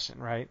discussion,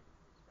 right?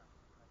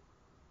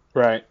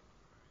 Right.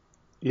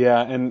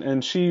 Yeah,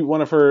 and she,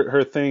 one of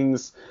her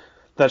things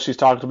that she's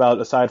talked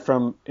about, aside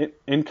from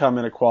income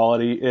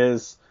inequality,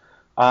 is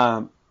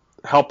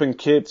helping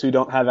kids who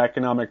don't have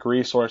economic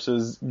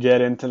resources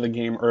get into the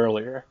game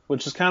earlier,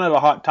 which is kind of a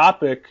hot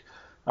topic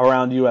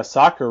around U.S.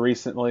 soccer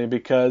recently,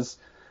 because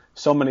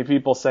so many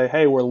people say,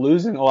 hey, we're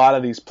losing a lot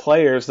of these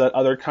players that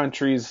other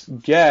countries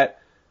get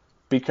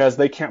because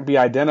they can't be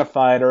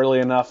identified early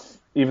enough,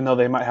 even though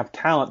they might have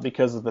talent,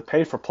 because of the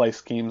pay-for-play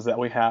schemes that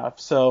we have.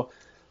 So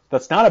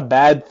that's not a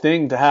bad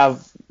thing to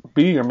have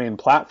be your main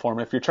platform.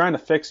 If you're trying to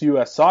fix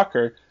U.S.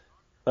 soccer,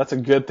 that's a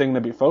good thing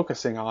to be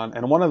focusing on.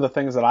 And one of the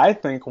things that I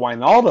think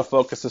Wijnaldum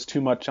focuses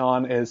too much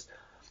on is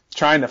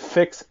trying to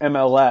fix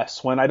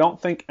MLS, when I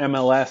don't think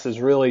MLS is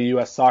really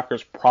U.S.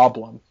 soccer's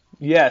problem.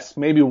 Yes,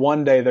 maybe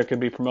one day there could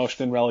be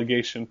promotion and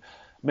relegation.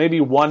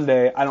 Maybe one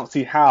day, I don't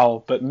see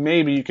how, but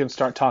maybe you can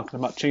start talking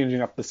about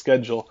changing up the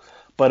schedule.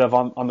 But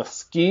on the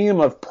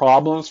scheme of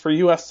problems for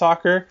U.S.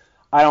 soccer,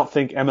 I don't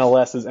think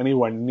MLS is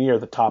anywhere near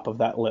the top of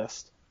that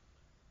list.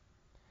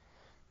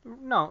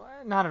 No,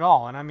 not at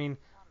all. And I mean,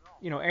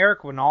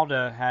 Eric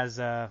Wijnaldum has,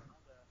 they're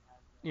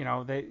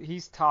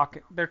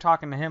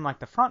talking to him like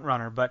the front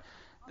runner, but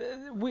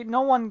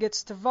no one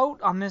gets to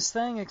vote on this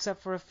thing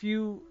except for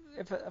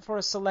for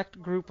a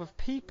select group of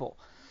people.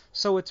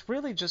 So it's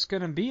really just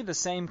going to be the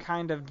same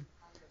kind of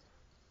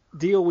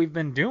deal we've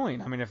been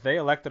doing. I mean, if they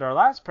elected our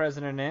last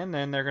president in,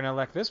 then they're going to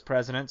elect this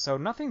president, so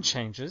nothing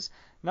changes,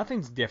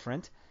 nothing's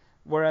different.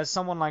 Whereas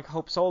someone like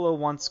Hope Solo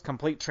wants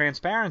complete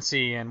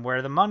transparency and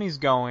where the money's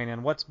going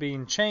and what's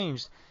being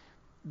changed.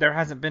 There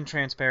hasn't been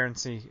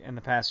transparency in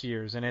the past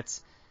years, and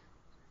it's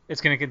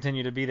going to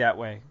continue to be that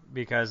way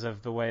because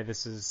of the way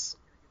this is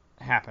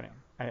happening.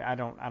 I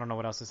don't know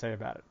what else to say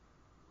about it.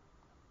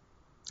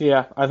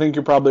 Yeah, I think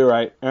you're probably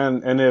right.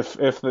 And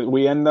if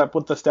we end up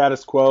with the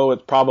status quo,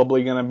 it's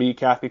probably going to be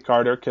Kathy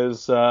Carter,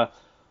 because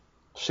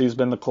she's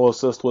been the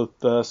closest with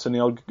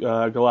Sunil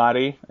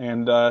Gulati,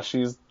 and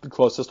she's the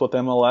closest with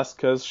MLS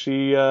because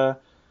she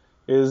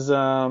is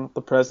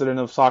the president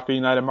of Soccer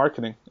United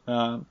Marketing.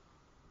 There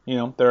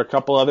are a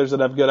couple others that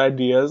have good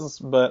ideas,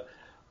 but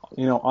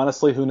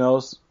honestly, who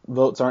knows?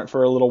 Votes aren't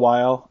for a little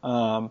while.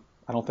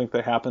 I don't think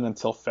they happen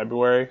until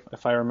February,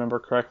 if I remember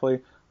correctly.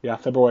 Yeah,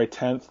 February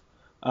 10th.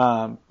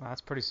 Well,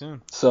 that's pretty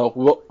soon.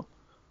 So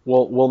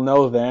we'll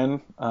know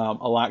then.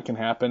 A lot can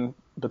happen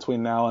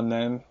between now and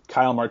then.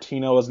 Kyle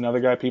Martino is another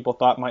guy people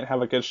thought might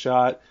have a good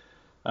shot.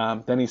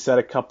 Then he said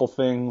a couple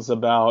things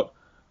about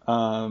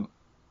the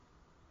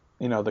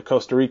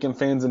Costa Rican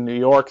fans in New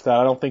York that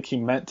I don't think he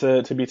meant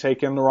to be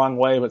taken the wrong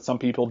way, but some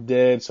people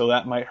did, so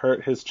that might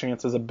hurt his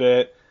chances a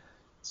bit.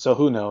 So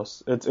who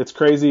knows? It's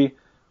crazy.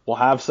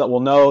 We'll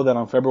know that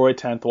on February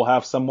 10th we'll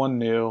have someone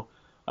new.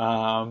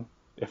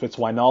 If it's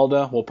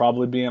Wijnaldum, we'll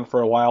probably be in for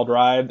a wild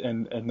ride,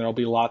 and there'll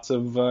be lots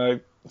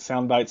of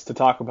sound bites to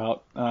talk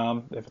about.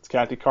 If it's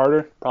Kathy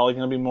Carter, probably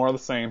going to be more of the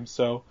same.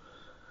 So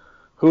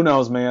who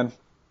knows, man?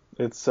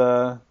 It's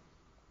going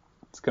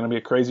to be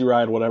a crazy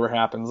ride, whatever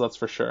happens. That's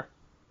for sure.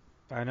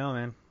 I know,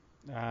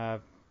 man.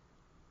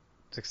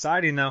 It's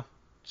exciting, though.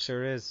 It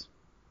sure is.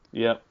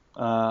 Yep.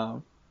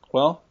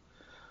 Well,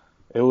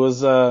 it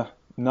was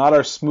not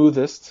our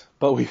smoothest,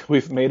 but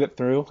we've made it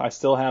through. I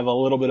still have a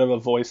little bit of a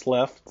voice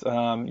left.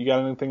 You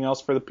got anything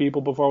else for the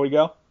people before we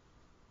go?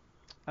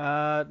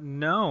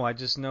 No, I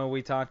just know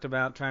we talked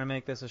about trying to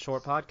make this a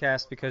short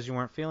podcast because you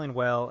weren't feeling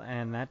well,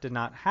 and that did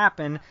not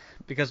happen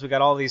because we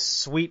got all these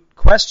sweet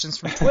questions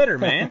from Twitter,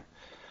 man.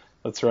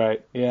 That's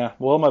right. Yeah.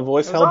 Well, my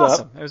voice held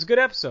awesome. up. It was a good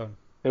episode.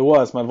 It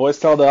was. My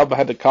voice held up. I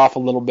had to cough a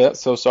little bit,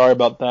 so sorry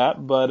about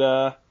that.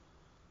 But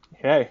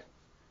hey,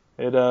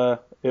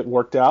 it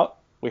worked out.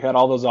 We had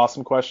all those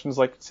awesome questions,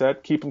 like you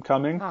said. Keep them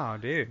coming. Oh,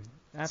 dude,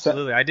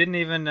 absolutely. I didn't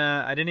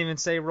even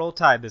say Roll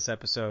Tide this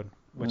episode,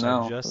 which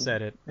I just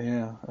said it.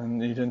 Yeah,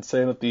 and you didn't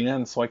say it at the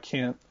end, so I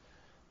can't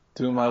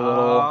do my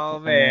little. Oh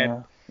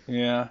man.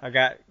 Yeah. I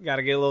got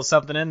to get a little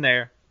something in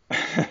there.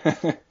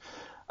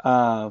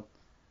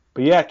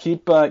 But yeah,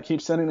 keep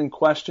sending in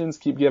questions.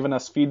 Keep giving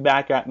us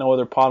feedback at No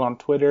Other Pod on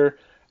Twitter,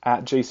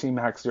 at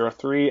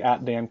JCMax03,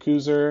 at Dan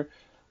Kuzer.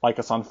 Like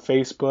us on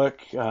Facebook.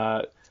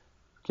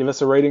 Give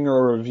us a rating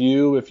or a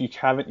review if you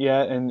haven't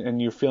yet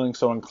and you're feeling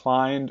so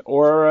inclined,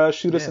 or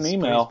shoot us an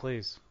email.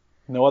 Please.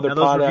 No Other now,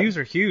 Pod. Those reviews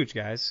are huge,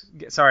 guys.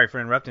 Sorry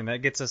for interrupting.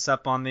 That gets us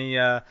up on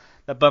that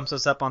bumps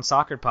us up on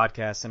soccer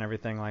podcasts and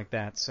everything like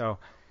that. So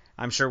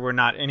I'm sure we're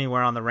not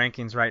anywhere on the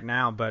rankings right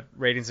now, but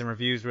ratings and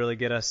reviews really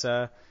get us,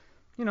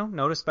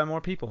 noticed by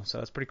more people. So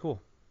that's pretty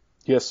cool.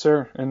 Yes,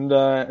 sir. And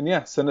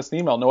yeah, send us an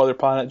email,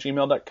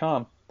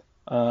 nootherpod@gmail.com.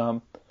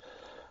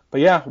 But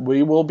yeah,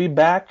 we will be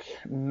back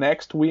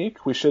next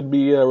week. We should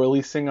be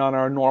releasing on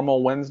our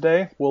normal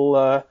Wednesday.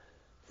 We'll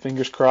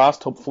fingers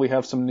crossed, hopefully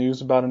have some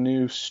news about a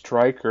new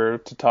striker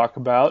to talk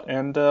about,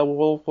 and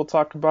we'll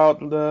talk about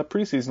the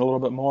preseason a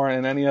little bit more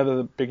and any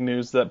other big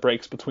news that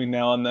breaks between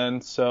now and then.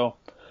 So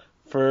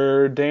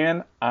for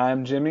Dan,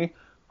 I'm Jimmy.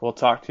 We'll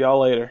talk to y'all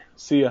later.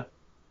 See ya.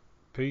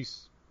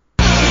 Peace.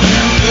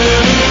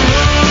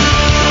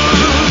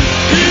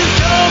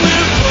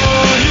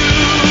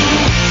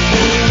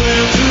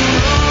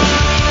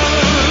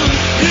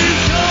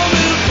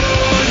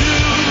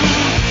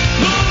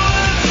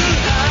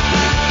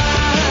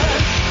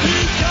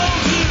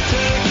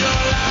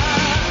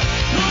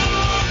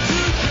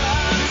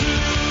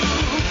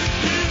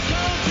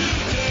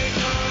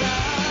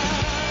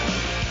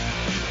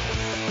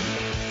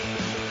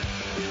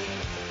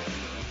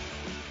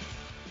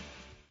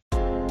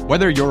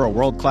 Whether you're a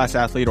world-class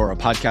athlete or a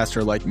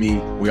podcaster like me,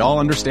 we all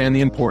understand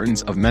the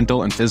importance of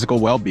mental and physical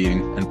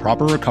well-being and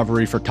proper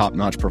recovery for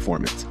top-notch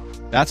performance.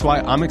 That's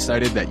why I'm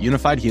excited that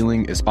Unified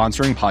Healing is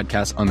sponsoring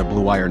podcasts on the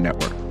Blue Wire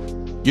Network.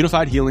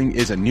 Unified Healing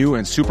is a new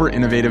and super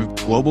innovative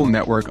global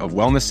network of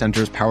wellness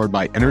centers powered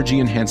by Energy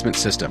Enhancement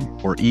System,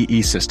 or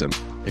EE System.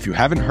 If you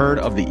haven't heard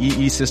of the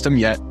EE System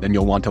yet, then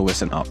you'll want to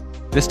listen up.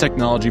 This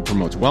technology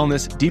promotes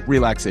wellness, deep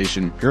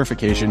relaxation,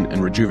 purification,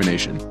 and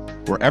rejuvenation.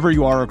 Wherever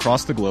you are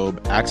across the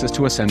globe, access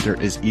to a center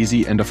is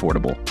easy and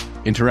affordable.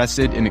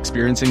 Interested in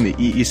experiencing the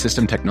EE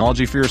System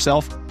technology for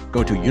yourself?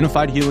 Go to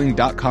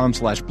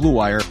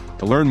unifiedhealing.com/bluewire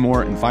to learn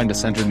more and find a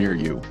center near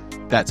you.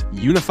 That's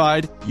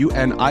unified,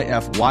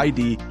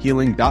 UNIFYD,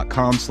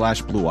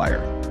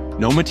 healing.com/bluewire.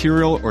 No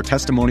material or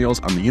testimonials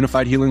on the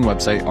Unified Healing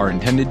website are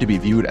intended to be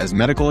viewed as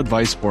medical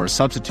advice or a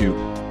substitute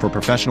for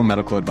professional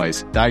medical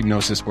advice,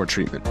 diagnosis, or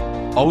treatment.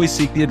 Always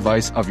seek the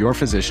advice of your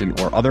physician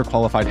or other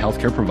qualified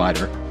healthcare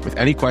provider with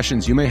any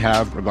questions you may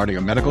have regarding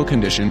a medical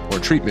condition or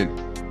treatment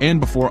and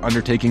before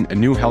undertaking a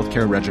new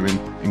healthcare regimen,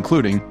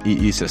 including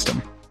EE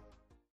System.